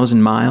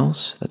 1,000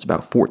 miles, that's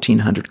about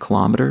 1,400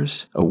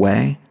 kilometers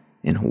away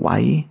in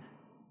Hawaii,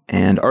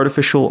 and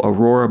artificial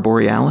aurora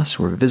borealis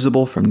were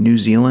visible from New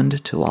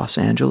Zealand to Los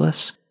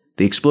Angeles.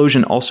 The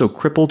explosion also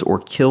crippled or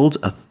killed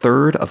a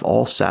third of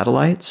all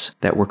satellites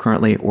that were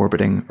currently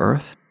orbiting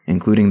Earth,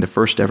 including the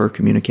first ever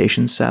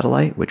communications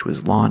satellite, which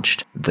was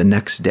launched the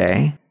next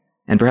day.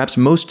 And perhaps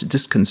most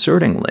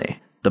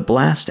disconcertingly, the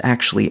blast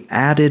actually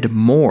added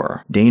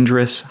more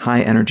dangerous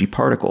high-energy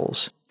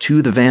particles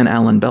to the Van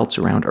Allen belts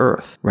around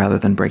Earth, rather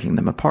than breaking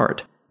them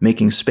apart,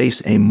 making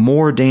space a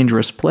more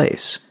dangerous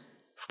place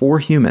for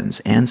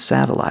humans and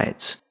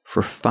satellites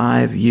for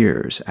 5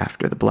 years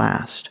after the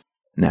blast.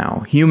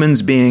 Now,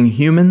 humans being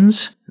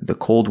humans, the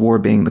Cold War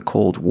being the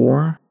Cold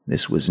War,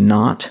 this was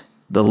not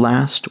the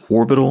last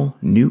orbital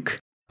nuke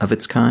of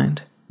its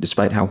kind,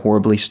 despite how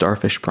horribly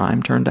Starfish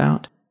Prime turned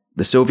out.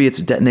 The Soviets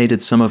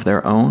detonated some of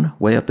their own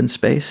way up in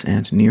space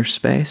and near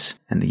space,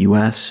 and the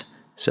US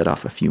set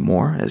off a few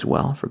more as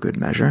well for good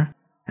measure.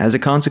 As a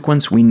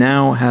consequence, we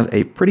now have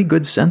a pretty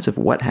good sense of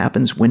what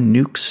happens when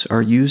nukes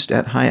are used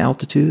at high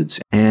altitudes,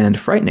 and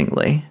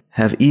frighteningly,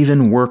 have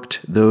even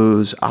worked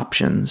those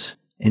options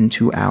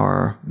into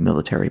our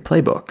military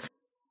playbook.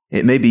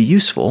 It may be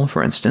useful,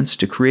 for instance,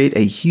 to create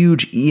a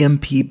huge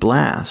EMP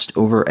blast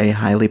over a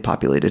highly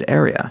populated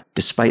area,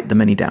 despite the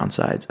many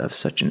downsides of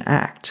such an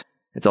act.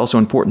 It's also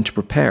important to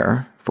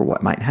prepare for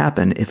what might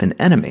happen if an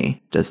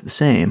enemy does the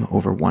same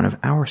over one of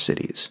our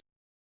cities.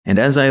 And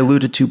as I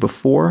alluded to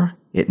before,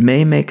 it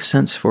may make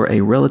sense for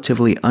a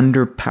relatively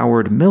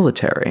underpowered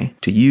military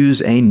to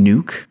use a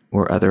nuke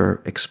or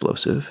other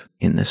explosive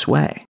in this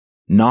way.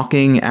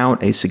 Knocking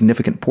out a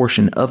significant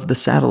portion of the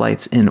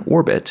satellites in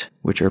orbit,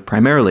 which are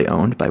primarily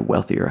owned by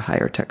wealthier,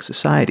 higher-tech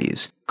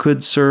societies,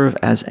 could serve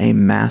as a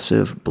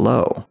massive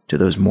blow to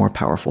those more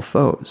powerful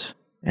foes.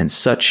 And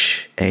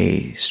such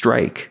a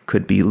strike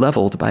could be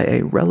leveled by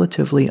a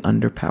relatively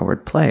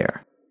underpowered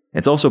player.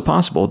 It's also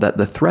possible that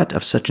the threat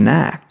of such an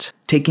act,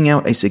 taking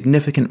out a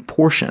significant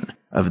portion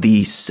of the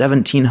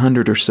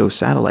 1,700 or so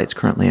satellites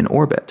currently in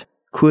orbit,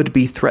 could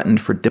be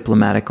threatened for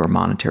diplomatic or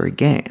monetary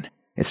gain.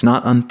 It's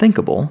not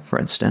unthinkable, for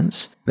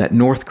instance, that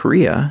North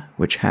Korea,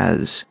 which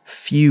has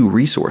few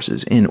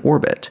resources in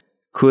orbit,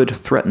 could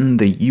threaten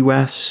the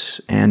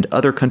US and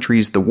other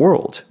countries, the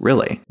world,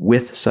 really,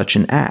 with such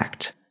an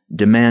act,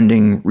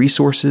 demanding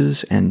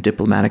resources and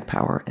diplomatic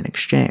power in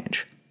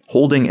exchange,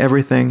 holding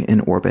everything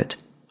in orbit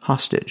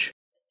hostage.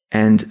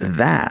 And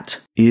that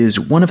is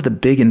one of the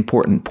big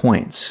important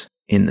points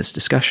in this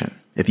discussion.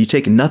 If you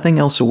take nothing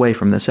else away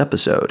from this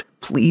episode,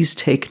 please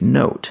take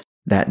note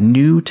that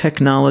new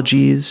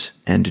technologies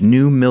and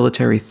new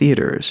military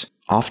theaters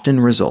often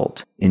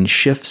result in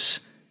shifts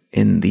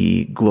in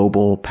the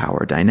global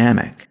power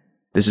dynamic.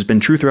 This has been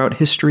true throughout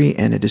history,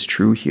 and it is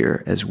true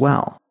here as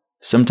well.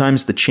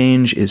 Sometimes the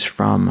change is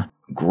from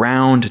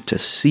ground to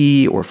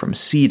sea or from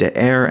sea to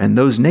air, and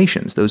those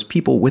nations, those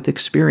people with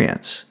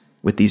experience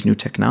with these new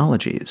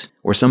technologies,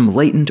 or some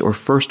latent or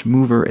first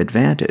mover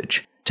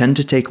advantage, tend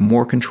to take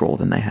more control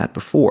than they had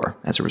before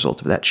as a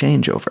result of that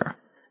changeover.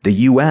 The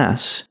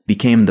US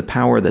became the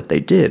power that they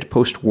did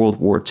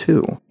post-World War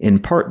II, in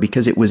part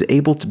because it was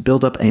able to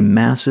build up a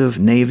massive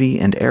navy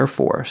and air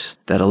force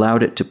that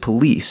allowed it to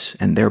police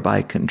and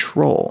thereby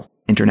control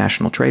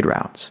international trade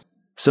routes.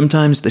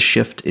 Sometimes the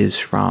shift is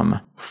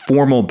from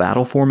formal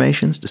battle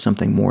formations to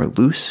something more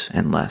loose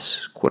and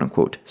less,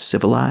 quote-unquote,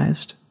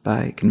 civilized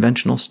by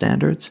conventional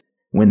standards.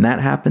 When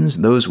that happens,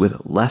 those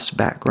with less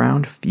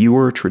background,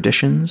 fewer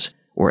traditions,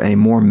 or a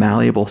more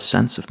malleable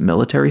sense of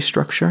military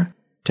structure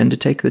tend to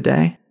take the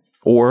day.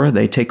 Or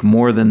they take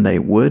more than they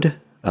would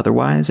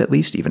otherwise, at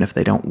least, even if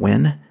they don't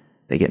win.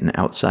 They get an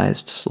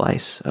outsized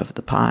slice of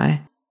the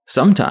pie.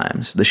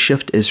 Sometimes the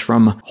shift is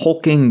from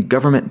hulking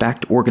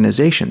government-backed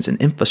organizations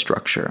and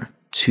infrastructure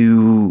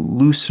to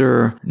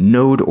looser,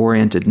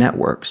 node-oriented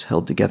networks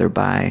held together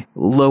by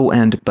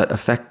low-end but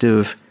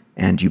effective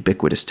and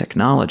ubiquitous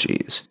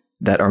technologies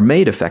that are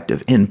made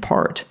effective in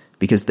part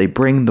because they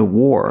bring the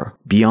war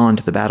beyond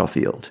the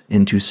battlefield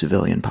into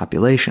civilian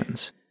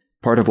populations.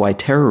 Part of why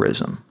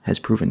terrorism has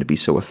proven to be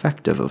so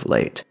effective of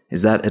late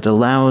is that it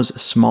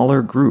allows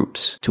smaller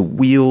groups to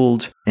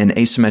wield an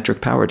asymmetric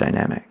power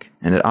dynamic,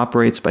 and it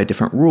operates by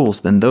different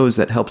rules than those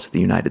that helped the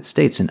United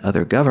States and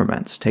other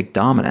governments take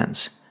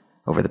dominance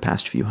over the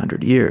past few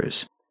hundred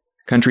years.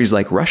 Countries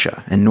like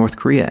Russia and North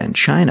Korea and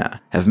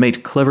China have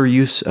made clever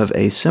use of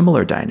a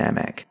similar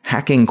dynamic,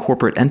 hacking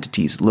corporate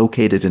entities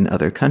located in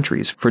other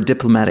countries for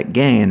diplomatic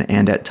gain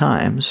and, at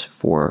times,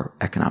 for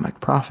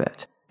economic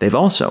profit. They've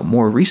also,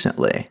 more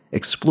recently,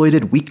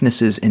 exploited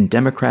weaknesses in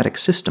democratic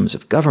systems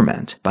of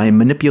government by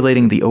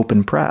manipulating the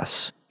open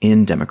press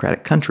in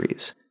democratic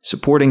countries,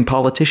 supporting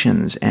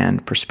politicians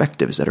and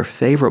perspectives that are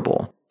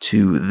favorable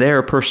to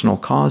their personal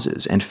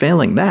causes, and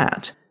failing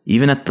that,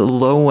 even at the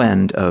low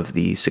end of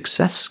the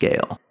success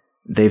scale,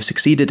 they've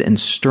succeeded in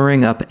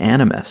stirring up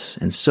animus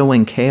and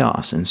sowing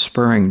chaos and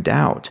spurring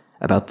doubt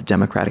about the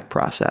democratic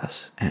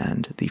process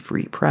and the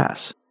free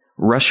press.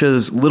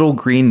 Russia's little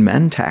green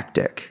men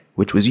tactic,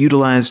 which was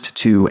utilized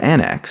to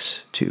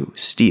annex, to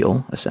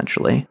steal,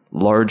 essentially,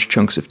 large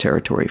chunks of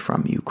territory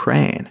from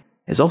Ukraine,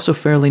 is also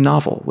fairly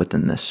novel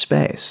within this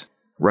space.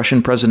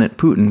 Russian President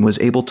Putin was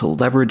able to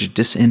leverage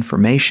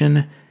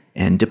disinformation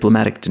and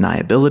diplomatic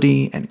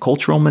deniability and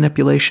cultural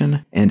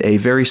manipulation and a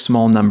very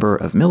small number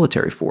of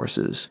military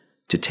forces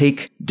to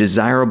take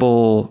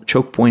desirable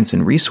choke points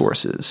and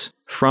resources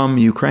from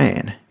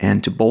Ukraine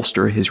and to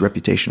bolster his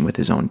reputation with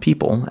his own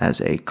people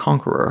as a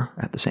conqueror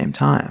at the same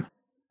time.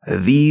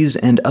 These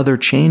and other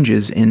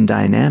changes in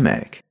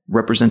dynamic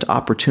represent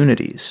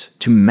opportunities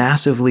to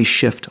massively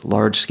shift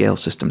large-scale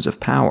systems of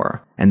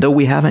power. And though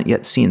we haven't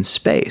yet seen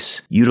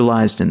space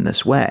utilized in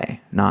this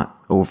way, not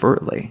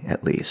overtly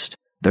at least,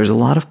 there's a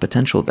lot of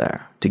potential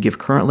there to give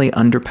currently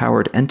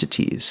underpowered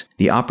entities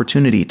the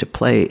opportunity to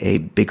play a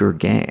bigger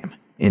game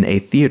in a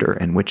theater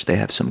in which they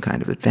have some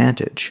kind of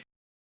advantage.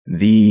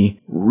 The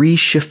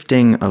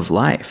reshifting of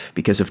life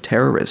because of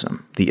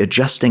terrorism, the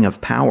adjusting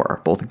of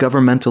power, both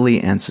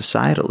governmentally and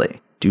societally,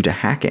 due to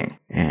hacking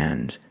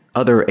and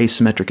other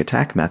asymmetric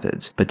attack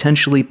methods,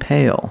 potentially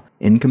pale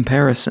in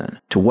comparison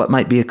to what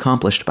might be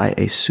accomplished by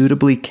a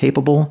suitably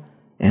capable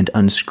and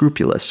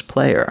unscrupulous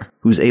player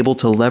who's able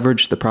to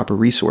leverage the proper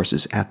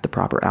resources at the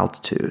proper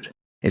altitude.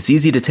 It's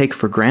easy to take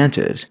for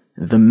granted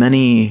the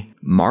many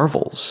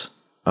marvels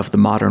of the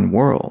modern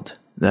world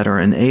that are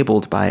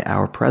enabled by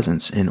our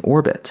presence in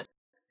orbit.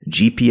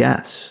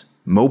 GPS,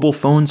 mobile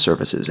phone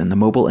services and the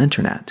mobile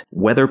internet,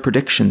 weather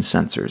prediction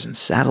sensors and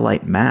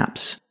satellite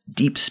maps,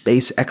 deep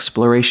space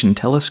exploration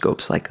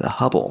telescopes like the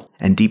Hubble,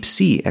 and deep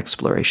sea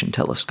exploration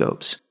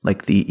telescopes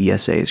like the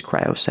ESA's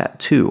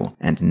Cryosat-2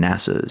 and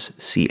NASA's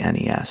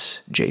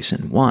CNES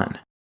Jason-1.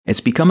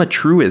 It's become a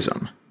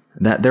truism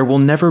that there will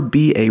never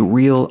be a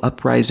real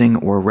uprising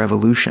or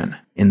revolution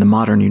in the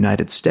modern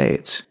United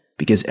States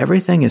because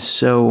everything is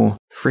so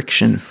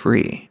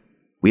friction-free.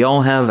 We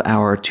all have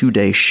our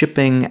 2-day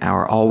shipping,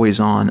 our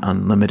always-on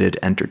unlimited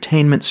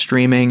entertainment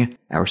streaming,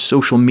 our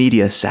social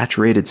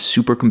media-saturated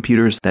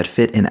supercomputers that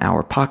fit in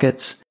our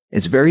pockets.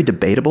 It's very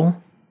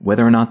debatable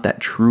whether or not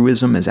that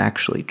truism is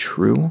actually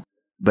true,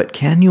 but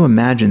can you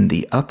imagine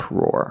the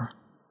uproar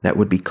that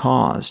would be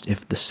caused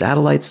if the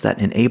satellites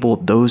that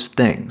enabled those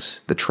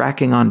things, the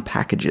tracking on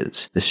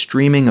packages, the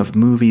streaming of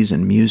movies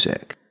and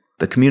music,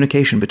 the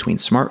communication between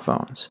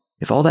smartphones,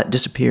 if all that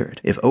disappeared,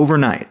 if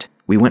overnight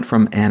we went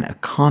from an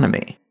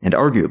economy, and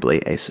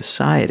arguably a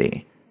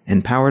society,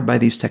 empowered by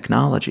these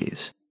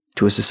technologies,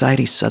 to a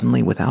society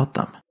suddenly without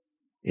them?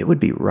 It would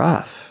be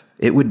rough.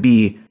 It would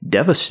be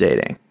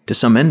devastating to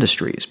some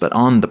industries, but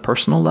on the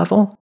personal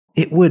level,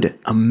 it would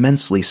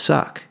immensely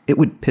suck. It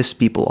would piss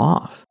people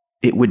off.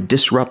 It would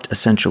disrupt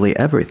essentially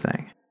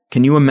everything.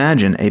 Can you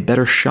imagine a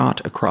better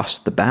shot across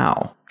the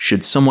bow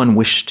should someone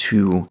wish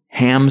to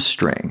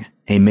hamstring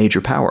a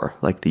major power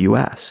like the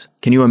US?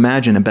 Can you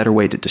imagine a better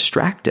way to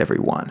distract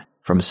everyone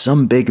from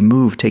some big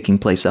move taking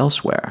place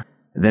elsewhere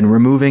than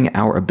removing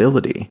our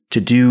ability to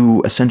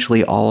do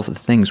essentially all of the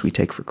things we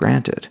take for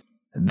granted?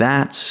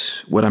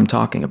 That's what I'm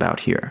talking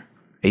about here.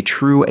 A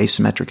true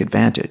asymmetric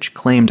advantage,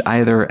 claimed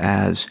either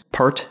as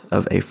part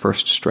of a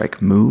first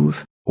strike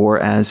move or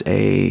as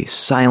a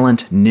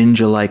silent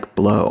ninja-like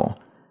blow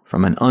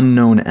from an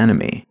unknown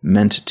enemy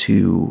meant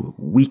to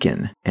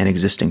weaken an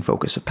existing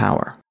focus of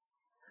power.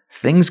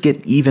 Things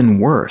get even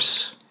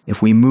worse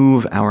if we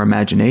move our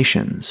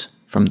imaginations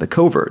from the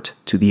covert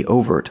to the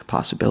overt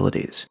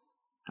possibilities.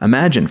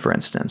 Imagine, for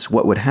instance,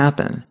 what would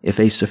happen if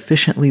a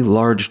sufficiently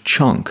large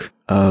chunk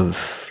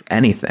of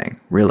anything,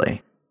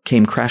 really,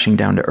 came crashing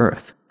down to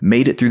Earth,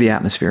 made it through the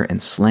atmosphere,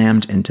 and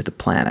slammed into the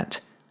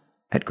planet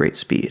at great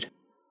speed.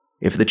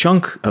 If the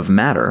chunk of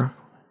matter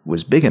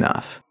was big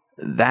enough,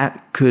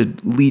 that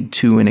could lead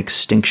to an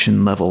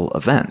extinction-level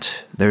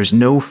event. There's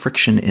no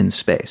friction in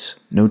space,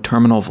 no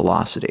terminal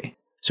velocity.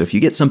 So if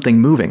you get something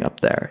moving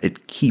up there,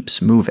 it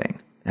keeps moving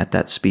at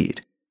that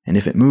speed. And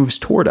if it moves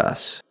toward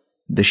us,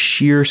 the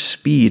sheer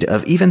speed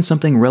of even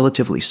something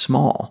relatively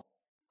small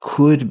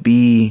could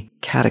be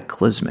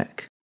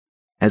cataclysmic.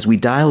 As we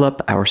dial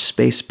up our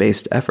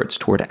space-based efforts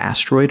toward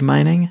asteroid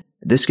mining,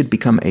 this could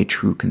become a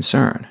true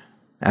concern.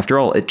 After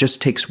all, it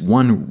just takes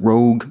one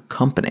rogue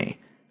company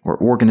or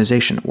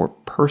organization or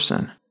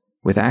person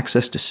with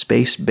access to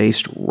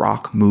space-based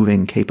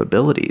rock-moving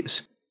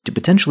capabilities to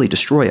potentially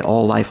destroy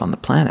all life on the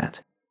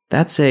planet.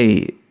 That's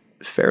a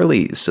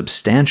fairly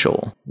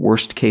substantial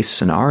worst-case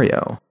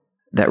scenario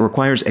that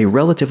requires a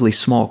relatively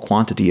small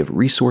quantity of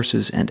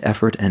resources and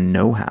effort and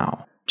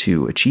know-how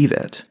to achieve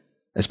it,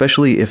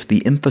 especially if the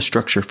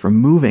infrastructure for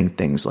moving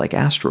things like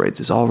asteroids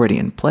is already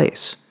in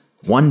place.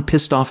 One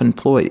pissed-off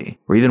employee,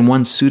 or even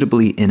one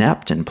suitably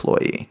inept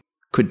employee,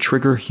 could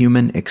trigger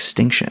human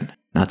extinction,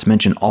 not to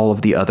mention all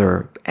of the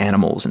other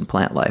animals and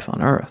plant life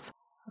on Earth.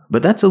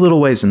 But that's a little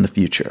ways in the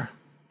future.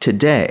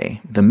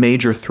 Today, the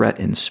major threat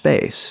in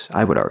space,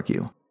 I would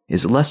argue,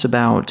 is less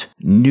about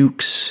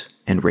nukes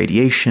and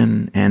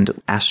radiation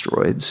and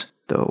asteroids,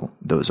 though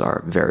those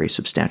are very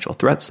substantial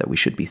threats that we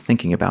should be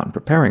thinking about and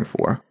preparing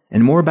for,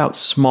 and more about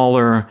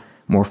smaller,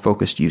 more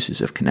focused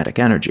uses of kinetic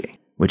energy,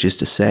 which is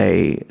to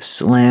say,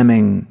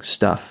 slamming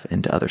stuff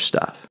into other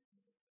stuff.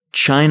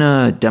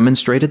 China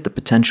demonstrated the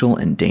potential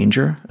and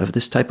danger of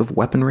this type of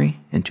weaponry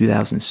in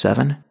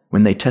 2007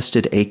 when they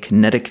tested a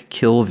kinetic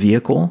kill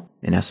vehicle,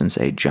 in essence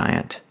a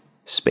giant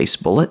space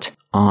bullet,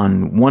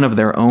 on one of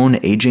their own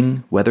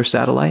aging weather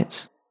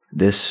satellites.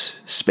 This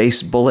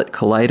space bullet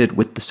collided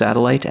with the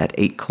satellite at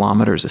 8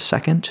 kilometers a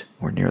second,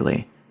 or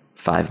nearly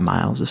 5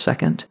 miles a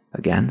second.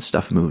 Again,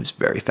 stuff moves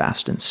very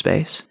fast in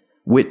space,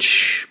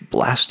 which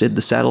blasted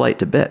the satellite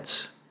to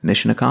bits.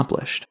 Mission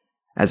accomplished.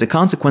 As a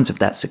consequence of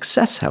that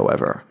success,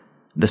 however,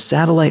 the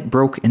satellite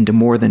broke into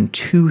more than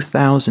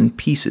 2,000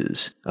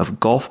 pieces of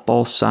golf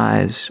ball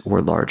size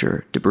or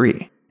larger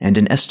debris, and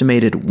an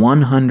estimated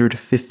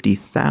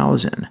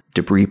 150,000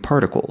 debris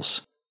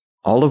particles,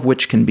 all of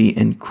which can be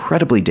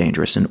incredibly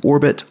dangerous in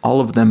orbit,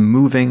 all of them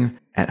moving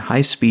at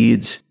high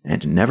speeds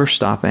and never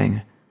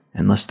stopping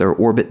unless their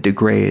orbit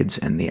degrades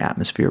and the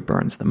atmosphere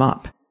burns them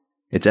up.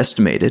 It's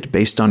estimated,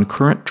 based on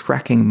current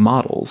tracking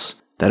models,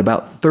 that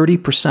about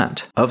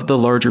 30% of the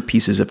larger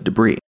pieces of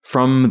debris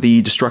from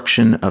the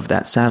destruction of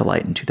that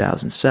satellite in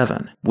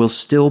 2007 will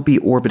still be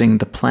orbiting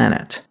the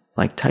planet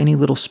like tiny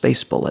little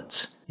space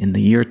bullets in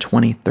the year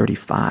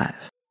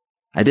 2035.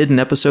 I did an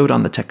episode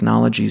on the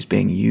technologies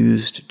being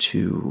used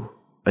to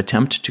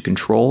attempt to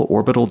control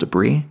orbital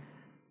debris.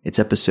 It's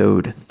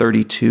episode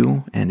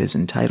 32 and is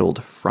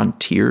entitled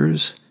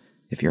Frontiers,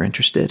 if you're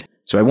interested.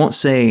 So I won't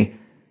say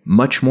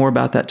much more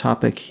about that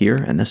topic here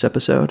in this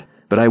episode,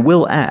 but I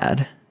will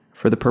add,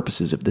 for the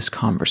purposes of this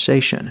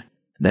conversation,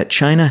 that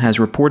China has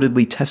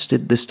reportedly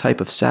tested this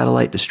type of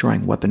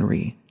satellite-destroying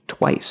weaponry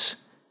twice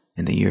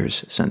in the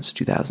years since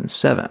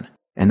 2007,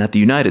 and that the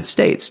United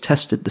States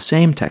tested the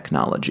same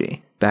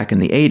technology back in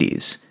the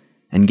 80s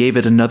and gave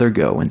it another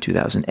go in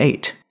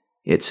 2008.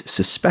 It's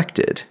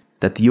suspected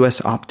that the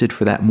US opted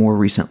for that more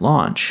recent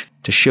launch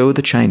to show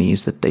the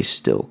Chinese that they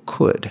still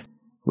could,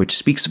 which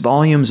speaks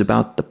volumes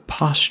about the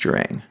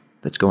posturing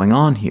that's going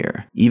on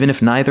here, even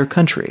if neither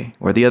country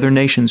or the other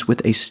nations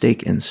with a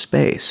stake in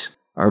space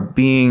are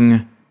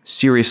being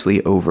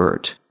seriously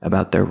overt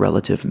about their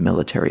relative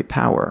military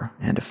power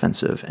and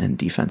offensive and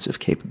defensive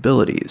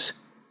capabilities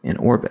in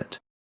orbit.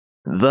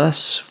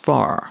 Thus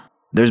far,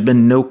 there's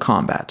been no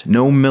combat,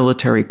 no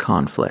military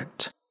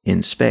conflict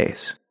in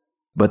space.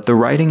 But the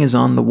writing is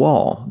on the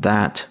wall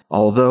that,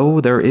 although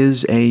there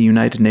is a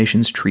United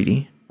Nations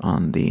treaty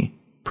on the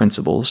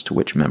principles to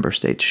which member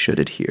states should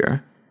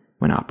adhere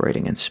when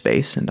operating in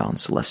space and on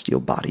celestial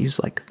bodies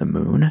like the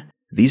moon,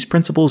 these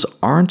principles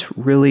aren't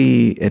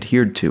really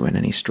adhered to in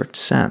any strict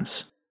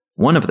sense.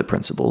 One of the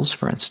principles,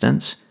 for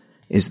instance,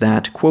 is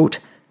that, quote,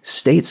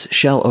 states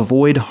shall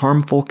avoid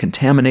harmful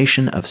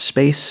contamination of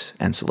space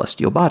and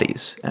celestial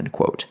bodies, end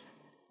quote.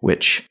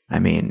 Which, I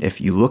mean, if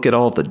you look at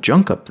all the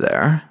junk up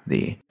there,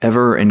 the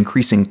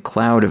ever-increasing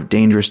cloud of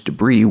dangerous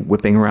debris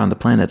whipping around the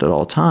planet at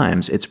all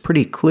times, it's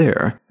pretty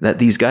clear that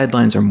these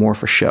guidelines are more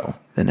for show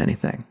than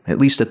anything, at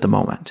least at the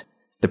moment.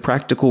 The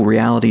practical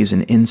realities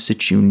and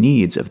in-situ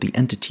needs of the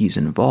entities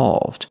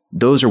involved,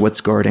 those are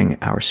what's guarding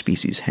our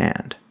species'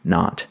 hand,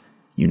 not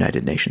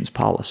United Nations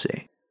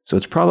policy. So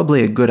it's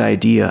probably a good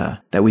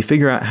idea that we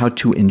figure out how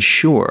to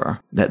ensure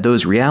that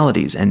those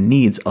realities and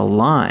needs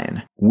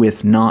align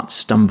with not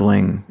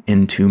stumbling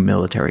into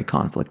military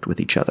conflict with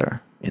each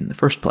other in the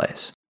first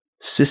place.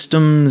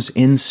 Systems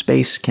in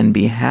space can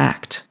be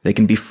hacked. They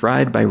can be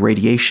fried by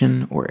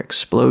radiation or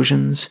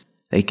explosions.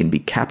 They can be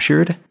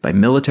captured by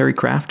military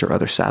craft or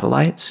other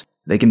satellites.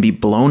 They can be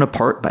blown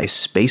apart by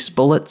space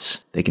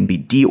bullets. They can be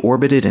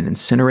deorbited and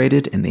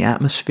incinerated in the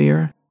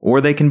atmosphere.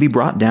 Or they can be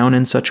brought down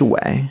in such a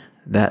way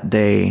that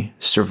they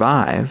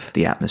survive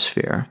the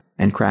atmosphere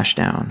and crash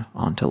down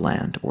onto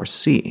land or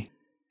sea.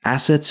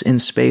 Assets in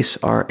space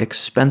are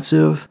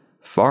expensive,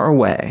 far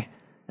away,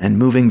 and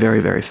moving very,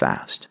 very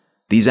fast.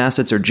 These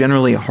assets are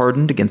generally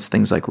hardened against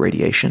things like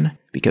radiation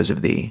because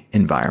of the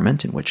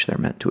environment in which they're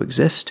meant to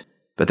exist,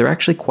 but they're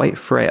actually quite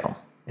frail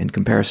in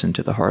comparison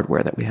to the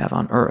hardware that we have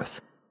on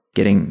Earth.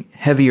 Getting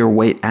heavier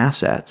weight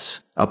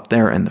assets up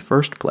there in the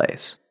first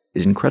place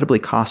is incredibly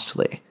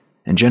costly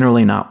and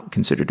generally not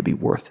considered to be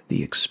worth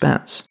the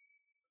expense.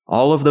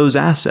 All of those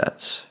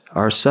assets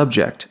are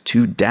subject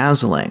to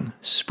dazzling,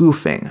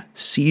 spoofing,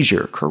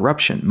 seizure,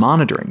 corruption,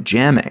 monitoring,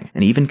 jamming,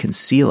 and even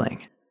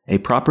concealing. A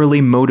properly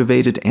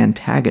motivated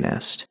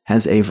antagonist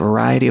has a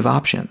variety of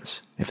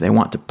options if they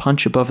want to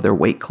punch above their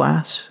weight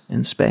class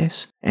in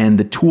space, and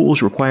the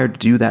tools required to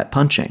do that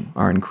punching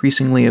are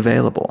increasingly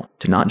available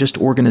to not just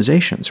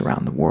organizations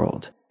around the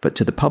world, but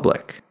to the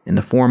public in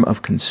the form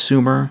of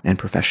consumer and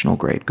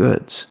professional-grade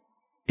goods.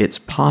 It's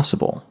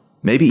possible,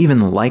 maybe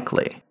even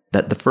likely,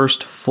 that the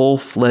first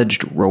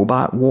full-fledged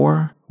robot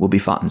war will be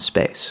fought in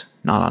space,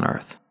 not on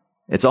Earth.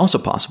 It's also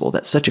possible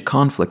that such a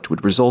conflict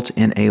would result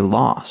in a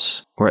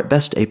loss, or at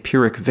best a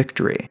Pyrrhic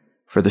victory,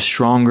 for the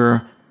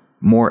stronger,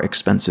 more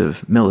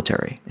expensive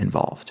military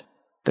involved.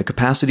 The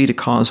capacity to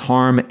cause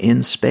harm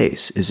in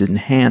space is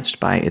enhanced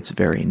by its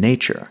very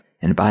nature,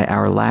 and by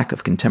our lack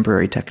of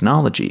contemporary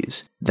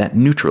technologies that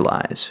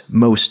neutralize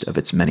most of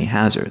its many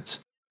hazards.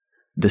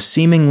 The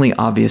seemingly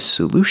obvious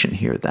solution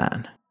here,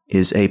 then,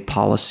 is a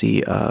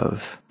policy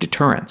of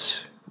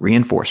deterrence,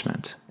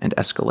 reinforcement, and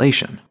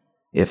escalation.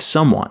 If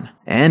someone,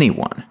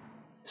 anyone,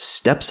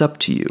 steps up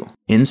to you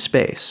in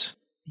space,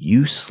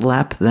 you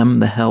slap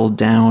them the hell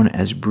down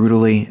as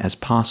brutally as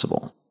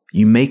possible.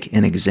 You make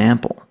an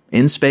example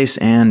in space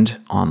and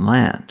on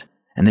land,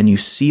 and then you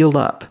seal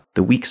up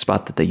the weak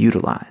spot that they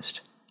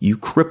utilized. You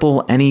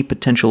cripple any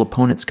potential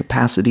opponent's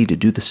capacity to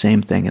do the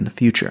same thing in the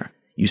future.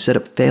 You set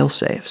up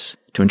fail-safes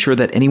to ensure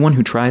that anyone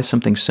who tries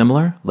something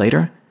similar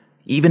later,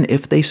 even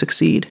if they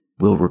succeed,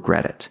 will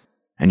regret it.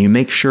 and you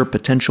make sure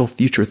potential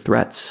future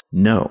threats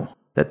know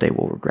that they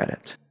will regret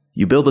it.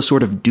 You build a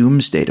sort of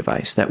doomsday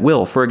device that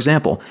will, for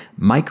example,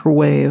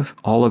 microwave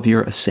all of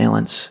your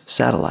assailants'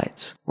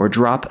 satellites or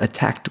drop a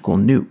tactical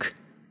nuke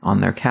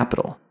on their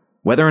capital.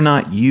 Whether or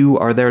not you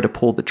are there to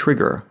pull the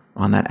trigger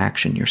on that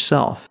action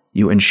yourself,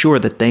 you ensure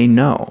that they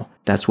know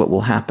that's what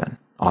will happen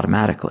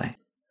automatically.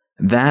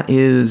 That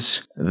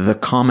is the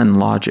common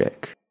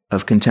logic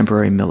of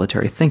contemporary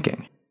military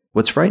thinking.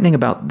 What's frightening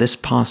about this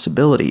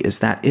possibility is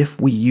that if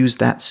we use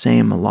that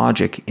same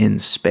logic in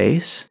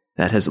space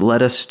that has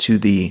led us to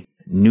the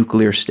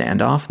nuclear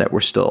standoff that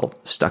we're still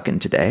stuck in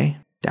today,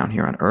 down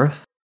here on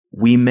Earth,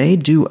 we may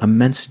do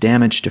immense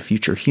damage to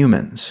future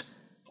humans,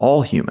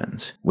 all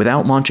humans,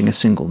 without launching a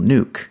single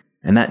nuke.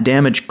 And that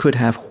damage could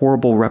have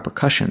horrible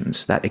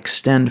repercussions that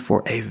extend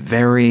for a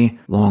very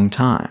long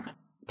time,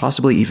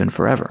 possibly even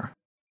forever.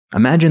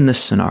 Imagine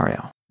this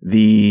scenario.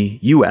 The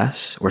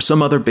US, or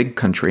some other big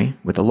country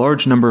with a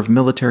large number of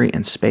military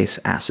and space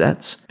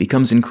assets,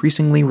 becomes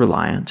increasingly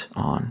reliant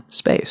on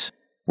space.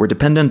 We're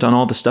dependent on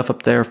all the stuff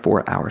up there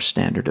for our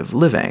standard of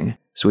living,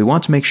 so we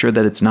want to make sure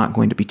that it's not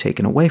going to be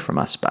taken away from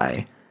us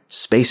by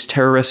space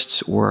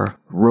terrorists or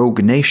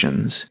rogue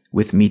nations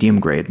with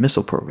medium-grade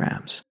missile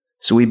programs.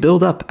 So we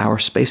build up our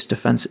space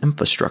defense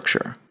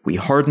infrastructure. We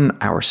harden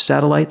our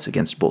satellites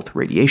against both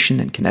radiation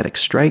and kinetic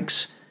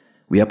strikes.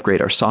 We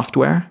upgrade our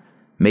software,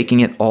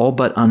 making it all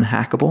but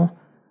unhackable,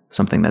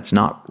 something that's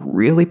not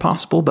really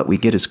possible, but we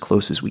get as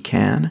close as we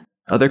can.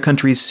 Other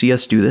countries see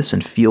us do this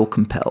and feel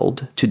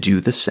compelled to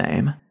do the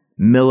same.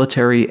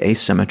 Military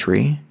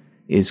asymmetry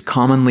is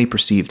commonly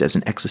perceived as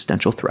an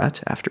existential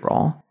threat, after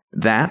all.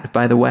 That,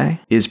 by the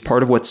way, is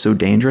part of what's so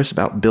dangerous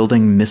about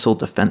building missile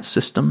defense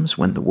systems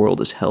when the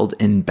world is held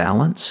in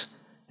balance,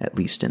 at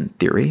least in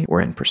theory or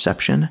in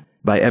perception,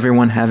 by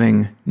everyone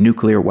having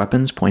nuclear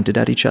weapons pointed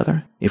at each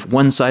other. If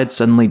one side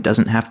suddenly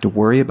doesn't have to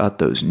worry about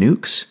those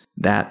nukes,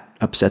 that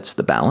upsets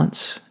the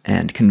balance,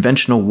 and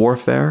conventional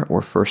warfare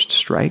or first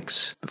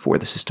strikes, before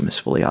the system is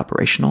fully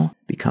operational,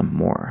 become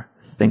more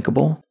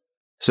thinkable.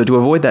 So to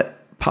avoid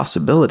that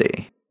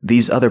possibility,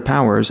 these other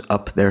powers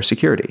up their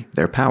security,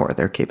 their power,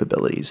 their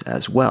capabilities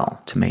as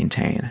well to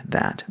maintain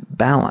that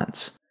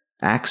balance.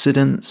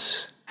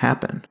 Accidents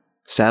happen.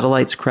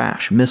 Satellites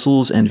crash,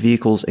 missiles and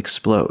vehicles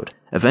explode.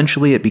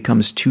 Eventually it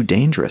becomes too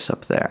dangerous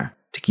up there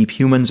to keep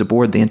humans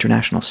aboard the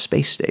International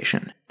Space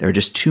Station. There are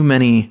just too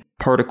many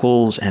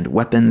particles and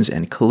weapons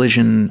and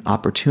collision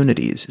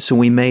opportunities, so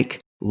we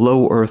make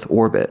low Earth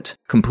orbit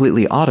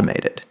completely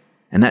automated.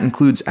 And that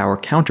includes our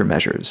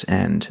countermeasures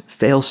and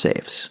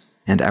fail-safes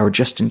and our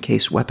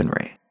just-in-case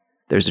weaponry.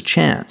 There's a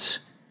chance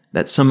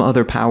that some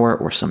other power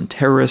or some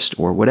terrorist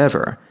or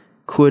whatever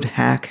could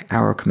hack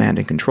our command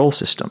and control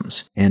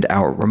systems and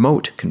our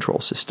remote control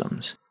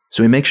systems.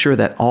 So we make sure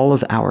that all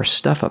of our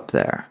stuff up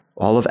there,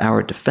 all of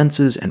our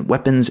defenses and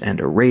weapons and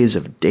arrays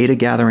of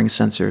data-gathering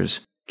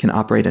sensors can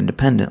operate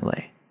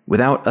independently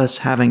without us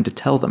having to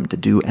tell them to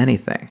do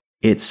anything.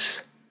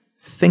 It's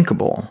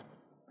thinkable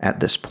at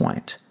this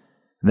point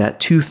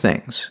that two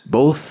things,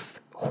 both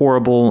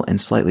horrible in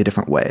slightly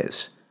different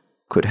ways,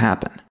 could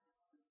happen.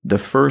 The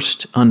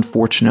first,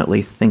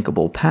 unfortunately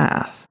thinkable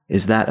path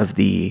is that of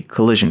the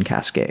collision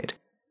cascade.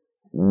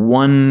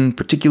 One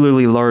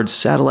particularly large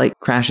satellite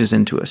crashes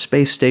into a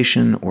space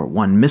station, or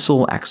one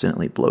missile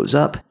accidentally blows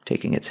up,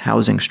 taking its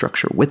housing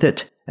structure with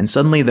it, and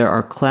suddenly there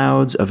are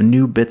clouds of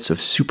new bits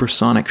of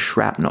supersonic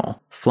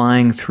shrapnel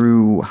flying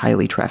through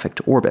highly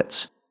trafficked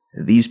orbits.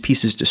 These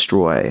pieces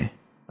destroy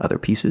other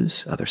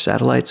pieces, other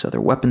satellites,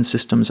 other weapon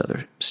systems,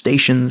 other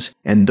stations,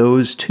 and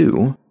those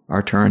too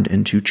are turned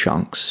into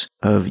chunks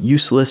of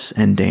useless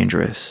and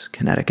dangerous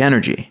kinetic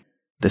energy.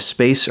 The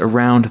space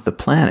around the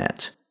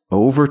planet,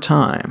 over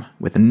time,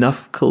 with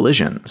enough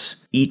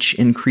collisions, each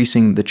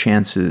increasing the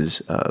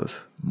chances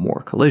of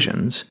more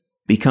collisions,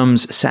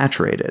 becomes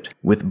saturated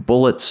with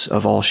bullets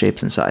of all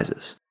shapes and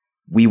sizes.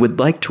 We would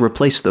like to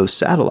replace those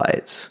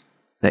satellites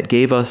that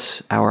gave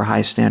us our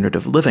high standard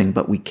of living,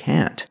 but we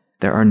can't.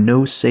 There are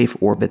no safe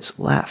orbits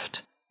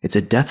left. It's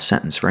a death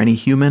sentence for any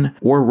human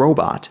or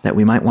robot that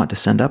we might want to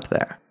send up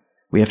there.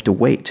 We have to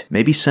wait,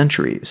 maybe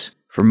centuries,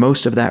 for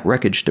most of that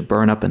wreckage to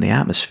burn up in the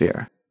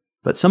atmosphere.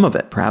 But some of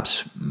it,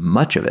 perhaps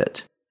much of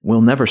it,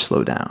 will never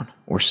slow down,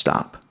 or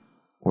stop,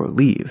 or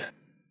leave.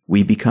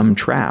 We become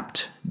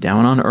trapped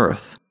down on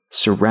Earth,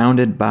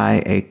 surrounded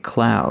by a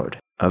cloud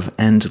of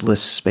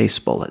endless space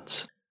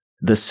bullets.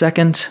 The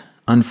second,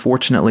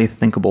 unfortunately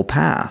thinkable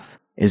path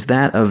is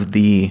that of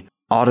the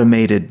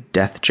automated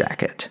death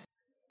jacket.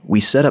 We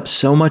set up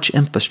so much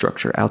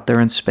infrastructure out there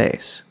in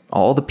space,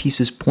 all the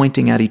pieces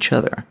pointing at each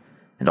other,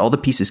 and all the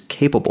pieces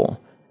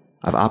capable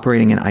of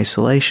operating in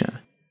isolation,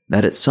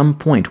 that at some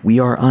point we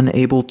are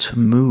unable to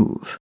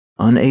move,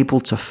 unable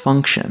to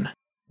function,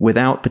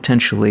 without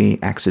potentially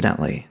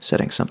accidentally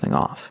setting something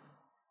off,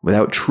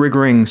 without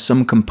triggering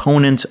some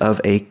component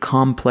of a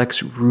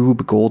complex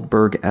Rube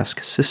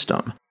Goldberg-esque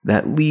system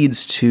that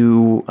leads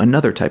to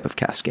another type of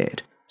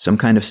cascade, some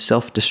kind of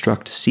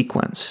self-destruct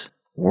sequence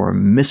or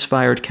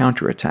misfired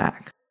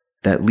counterattack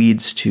that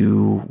leads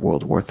to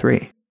World War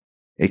III.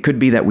 It could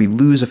be that we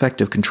lose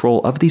effective control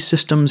of these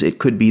systems. It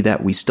could be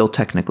that we still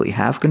technically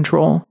have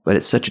control, but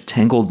it's such a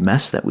tangled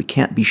mess that we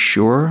can't be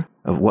sure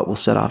of what will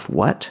set off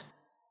what.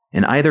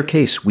 In either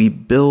case, we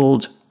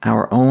build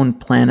our own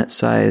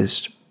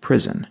planet-sized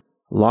prison,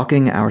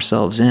 locking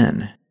ourselves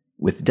in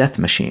with death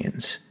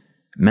machines,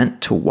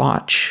 meant to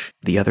watch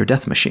the other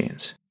death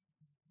machines.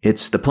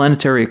 It's the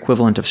planetary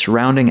equivalent of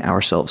surrounding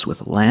ourselves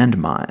with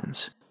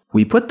landmines.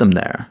 We put them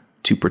there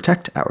to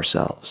protect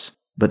ourselves,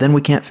 but then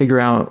we can't figure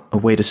out a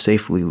way to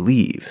safely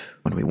leave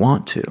when we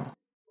want to.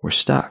 We're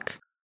stuck.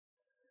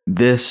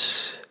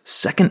 This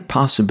second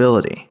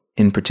possibility,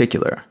 in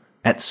particular,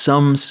 at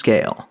some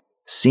scale,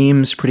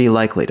 seems pretty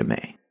likely to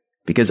me,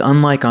 because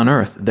unlike on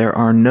Earth, there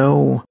are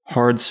no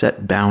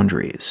hard-set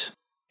boundaries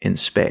in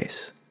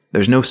space.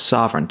 There's no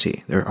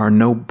sovereignty. There are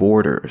no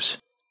borders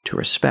to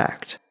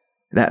respect.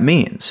 That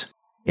means,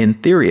 in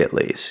theory at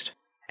least,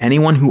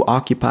 anyone who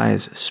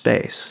occupies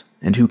space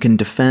and who can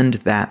defend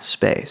that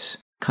space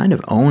kind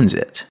of owns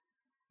it.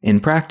 In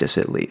practice,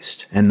 at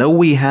least. And though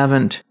we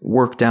haven't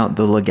worked out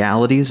the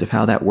legalities of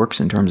how that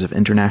works in terms of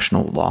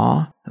international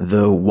law,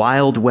 the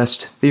Wild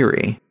West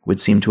theory would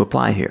seem to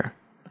apply here.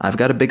 I've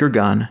got a bigger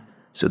gun,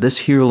 so this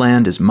here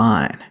land is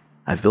mine.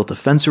 I've built a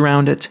fence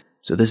around it,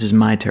 so this is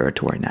my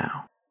territory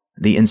now.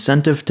 The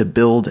incentive to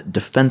build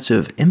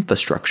defensive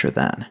infrastructure,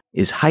 then,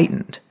 is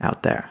heightened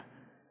out there,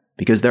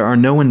 because there are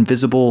no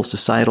invisible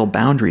societal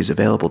boundaries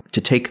available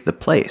to take the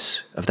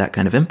place of that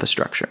kind of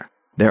infrastructure.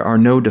 There are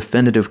no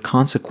definitive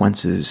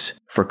consequences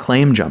for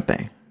claim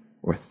jumping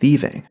or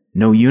thieving,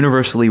 no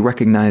universally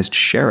recognized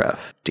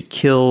sheriff to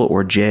kill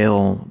or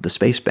jail the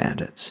space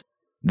bandits.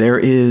 There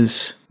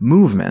is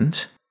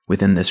movement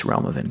within this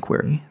realm of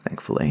inquiry,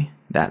 thankfully,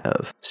 that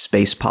of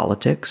space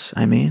politics,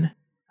 I mean.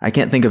 I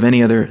can't think of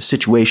any other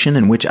situation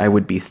in which I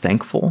would be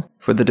thankful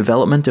for the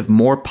development of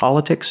more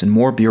politics and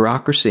more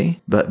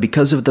bureaucracy, but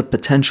because of the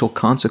potential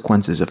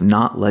consequences of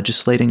not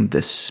legislating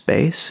this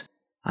space,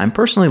 I'm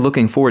personally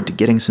looking forward to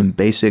getting some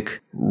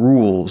basic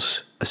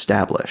rules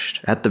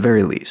established, at the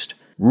very least.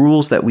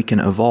 Rules that we can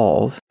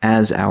evolve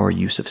as our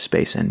use of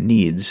space and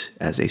needs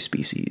as a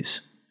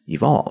species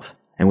evolve,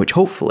 and which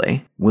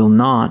hopefully will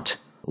not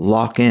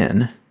lock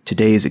in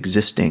today's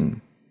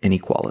existing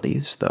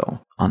inequalities, though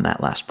on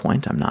that last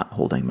point I'm not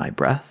holding my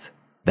breath.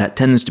 That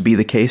tends to be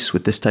the case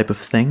with this type of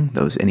thing.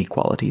 Those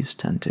inequalities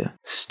tend to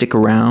stick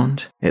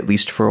around, at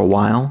least for a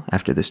while,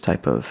 after this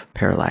type of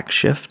parallax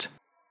shift.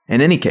 In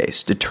any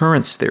case,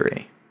 deterrence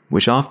theory,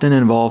 which often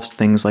involves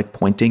things like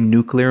pointing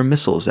nuclear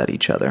missiles at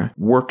each other,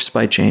 works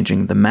by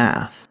changing the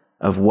math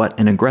of what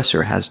an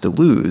aggressor has to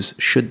lose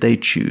should they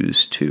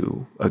choose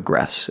to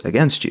aggress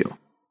against you.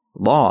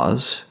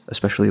 Laws,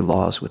 especially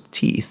laws with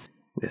teeth,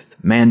 with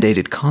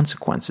mandated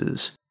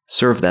consequences,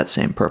 serve that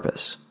same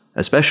purpose,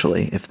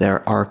 especially if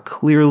there are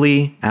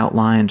clearly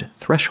outlined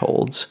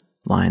thresholds,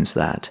 lines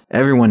that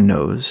everyone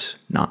knows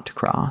not to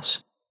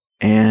cross,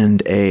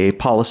 and a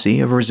policy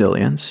of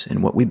resilience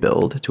in what we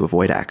build to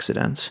avoid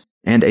accidents,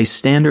 and a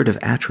standard of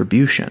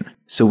attribution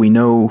so we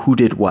know who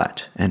did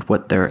what and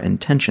what their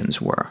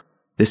intentions were.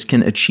 This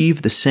can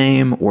achieve the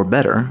same or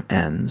better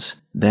ends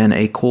than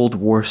a Cold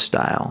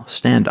War-style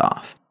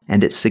standoff,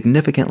 and it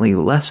significantly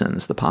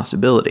lessens the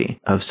possibility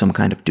of some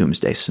kind of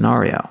doomsday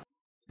scenario.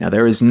 Now,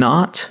 there is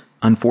not,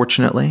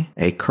 unfortunately,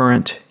 a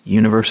current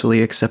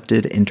universally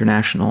accepted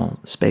international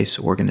space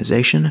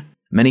organization.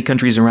 Many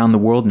countries around the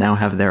world now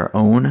have their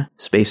own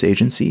space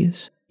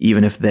agencies,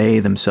 even if they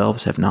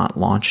themselves have not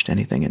launched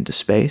anything into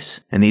space.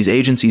 And these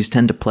agencies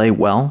tend to play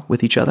well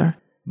with each other,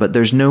 but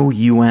there's no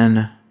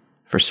UN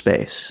for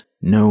space,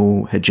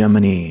 no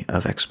hegemony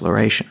of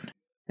exploration.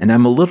 And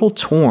I'm a little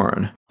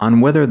torn on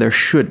whether there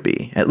should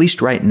be, at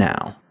least right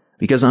now,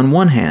 because on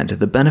one hand,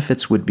 the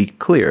benefits would be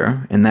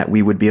clear in that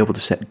we would be able to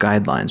set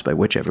guidelines by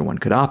which everyone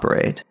could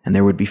operate, and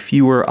there would be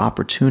fewer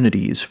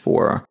opportunities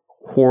for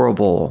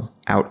horrible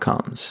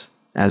outcomes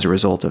as a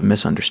result of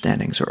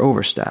misunderstandings or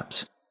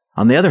oversteps.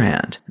 On the other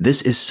hand,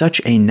 this is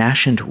such a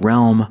nascent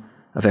realm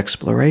of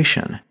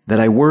exploration that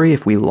I worry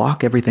if we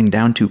lock everything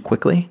down too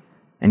quickly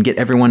and get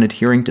everyone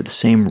adhering to the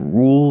same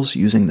rules,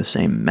 using the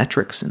same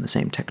metrics and the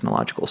same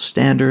technological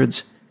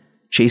standards,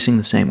 chasing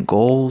the same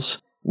goals,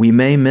 we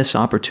may miss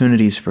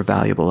opportunities for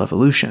valuable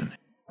evolution.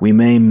 We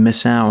may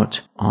miss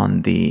out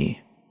on the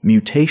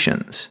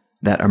mutations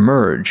that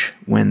emerge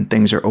when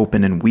things are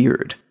open and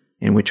weird,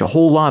 in which a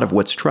whole lot of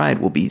what's tried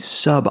will be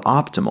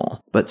suboptimal,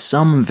 but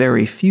some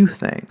very few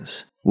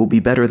things will be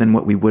better than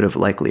what we would have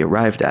likely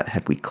arrived at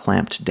had we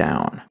clamped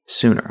down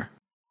sooner.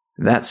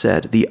 That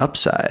said, the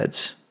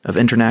upsides of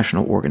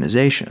international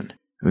organization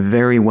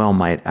very well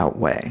might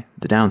outweigh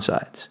the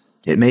downsides.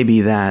 It may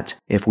be that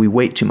if we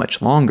wait too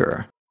much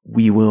longer,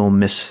 we will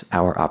miss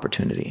our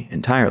opportunity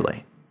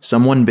entirely.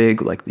 Someone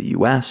big like the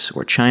US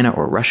or China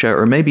or Russia,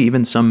 or maybe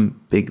even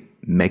some big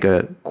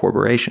mega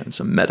corporation,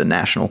 some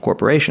meta-national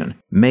corporation,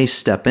 may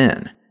step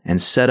in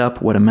and set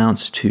up what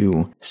amounts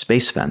to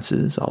space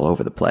fences all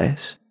over the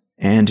place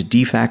and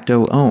de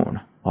facto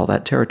own all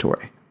that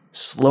territory,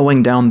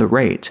 slowing down the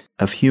rate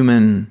of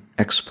human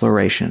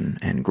exploration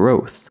and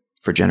growth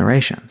for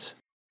generations.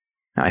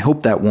 Now, I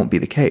hope that won't be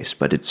the case,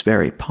 but it's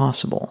very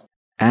possible.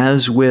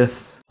 As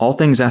with all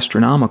things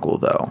astronomical,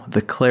 though,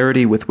 the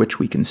clarity with which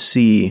we can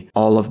see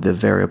all of the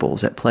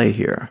variables at play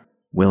here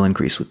will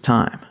increase with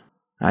time.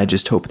 I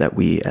just hope that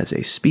we as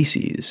a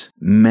species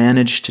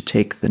manage to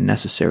take the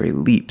necessary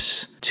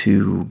leaps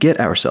to get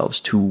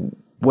ourselves to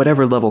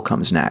whatever level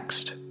comes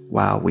next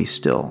while we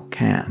still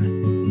can.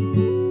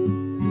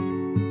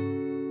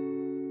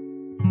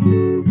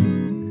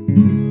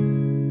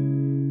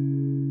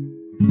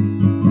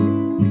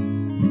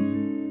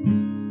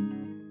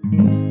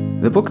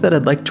 The book that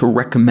I'd like to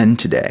recommend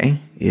today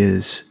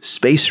is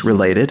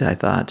space-related. I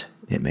thought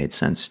it made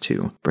sense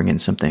to bring in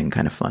something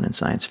kind of fun and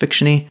science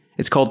fiction-y.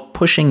 It's called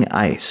Pushing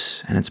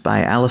Ice, and it's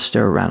by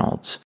Alastair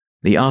Reynolds,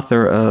 the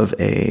author of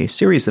a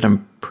series that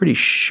I'm pretty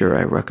sure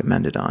I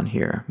recommended on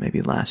here,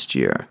 maybe last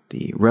year,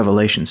 the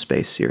Revelation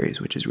Space series,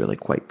 which is really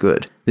quite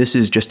good. This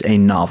is just a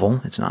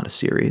novel, it's not a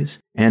series,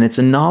 and it's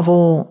a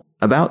novel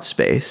about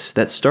space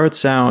that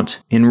starts out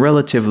in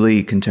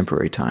relatively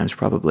contemporary times,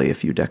 probably a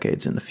few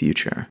decades in the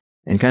future.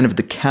 And kind of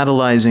the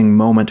catalyzing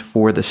moment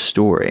for the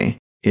story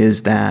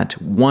is that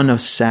one of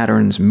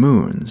Saturn's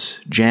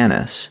moons,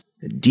 Janus,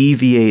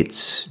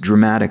 deviates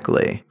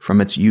dramatically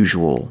from its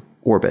usual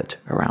orbit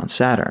around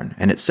Saturn,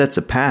 and it sets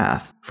a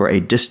path for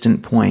a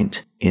distant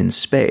point in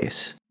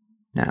space.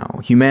 Now,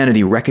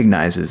 humanity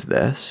recognizes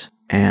this,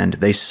 and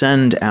they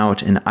send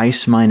out an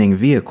ice mining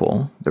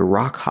vehicle, the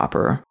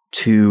Rockhopper,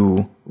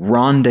 to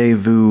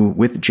rendezvous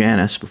with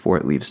Janus before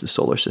it leaves the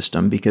solar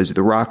system, because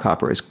the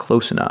Rockhopper is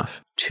close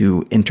enough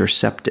to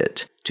intercept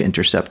it, to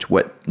intercept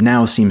what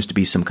now seems to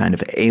be some kind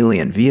of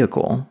alien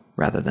vehicle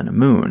rather than a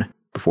moon,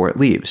 before it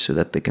leaves, so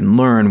that they can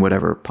learn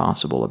whatever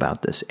possible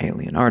about this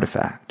alien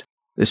artifact.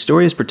 This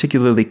story is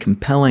particularly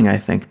compelling, I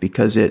think,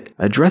 because it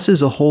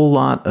addresses a whole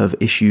lot of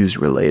issues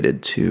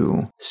related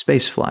to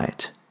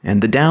spaceflight,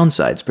 and the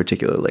downsides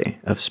particularly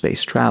of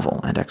space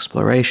travel and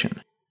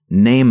exploration.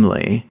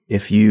 Namely,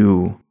 if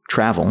you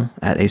travel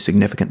at a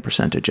significant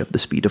percentage of the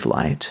speed of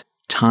light,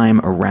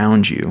 time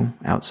around you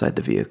outside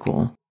the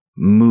vehicle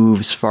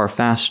moves far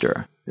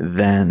faster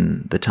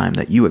than the time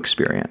that you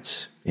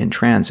experience in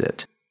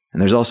transit.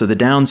 And there's also the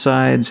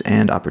downsides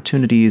and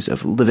opportunities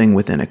of living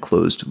within a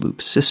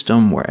closed-loop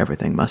system where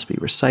everything must be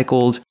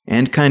recycled,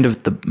 and kind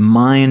of the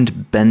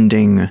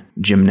mind-bending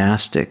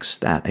gymnastics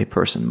that a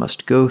person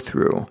must go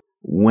through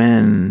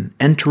when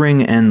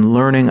entering and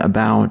learning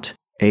about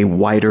a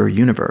wider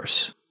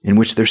universe, in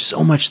which there's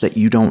so much that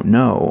you don't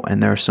know,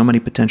 and there are so many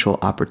potential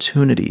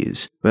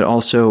opportunities, but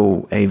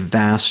also a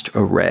vast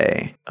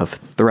array of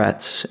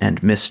threats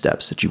and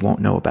missteps that you won't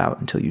know about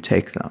until you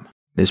take them.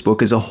 This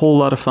book is a whole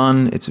lot of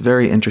fun. It's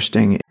very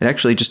interesting. It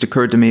actually just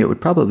occurred to me it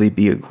would probably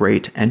be a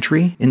great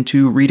entry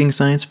into reading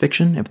science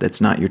fiction if that's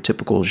not your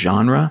typical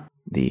genre.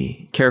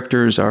 The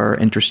characters are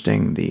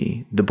interesting.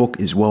 The book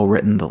is well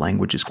written. The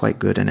language is quite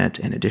good in it,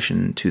 in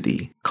addition to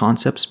the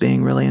concepts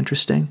being really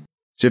interesting.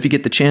 So if you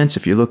get the chance,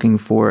 if you're looking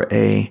for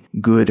a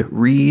good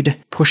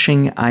read,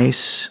 Pushing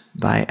Ice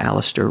by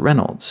Alastair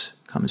Reynolds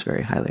comes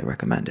very highly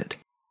recommended.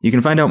 You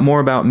can find out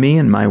more about me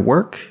and my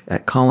work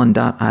at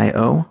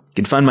Colin.io. You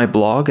can find my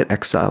blog at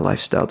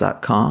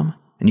exilelifestyle.com.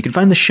 And you can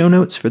find the show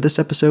notes for this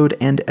episode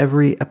and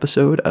every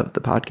episode of the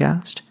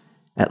podcast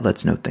at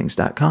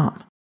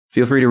letsknowthings.com.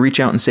 Feel free to reach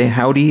out and say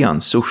howdy on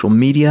social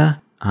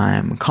media.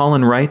 I'm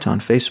Colin Wright on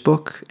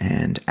Facebook,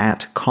 and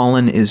at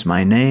Colin is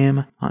my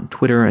name on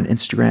Twitter and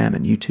Instagram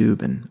and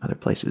YouTube and other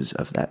places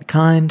of that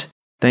kind.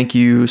 Thank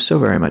you so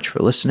very much for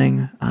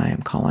listening. I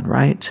am Colin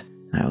Wright,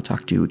 and I will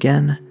talk to you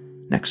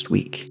again next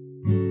week.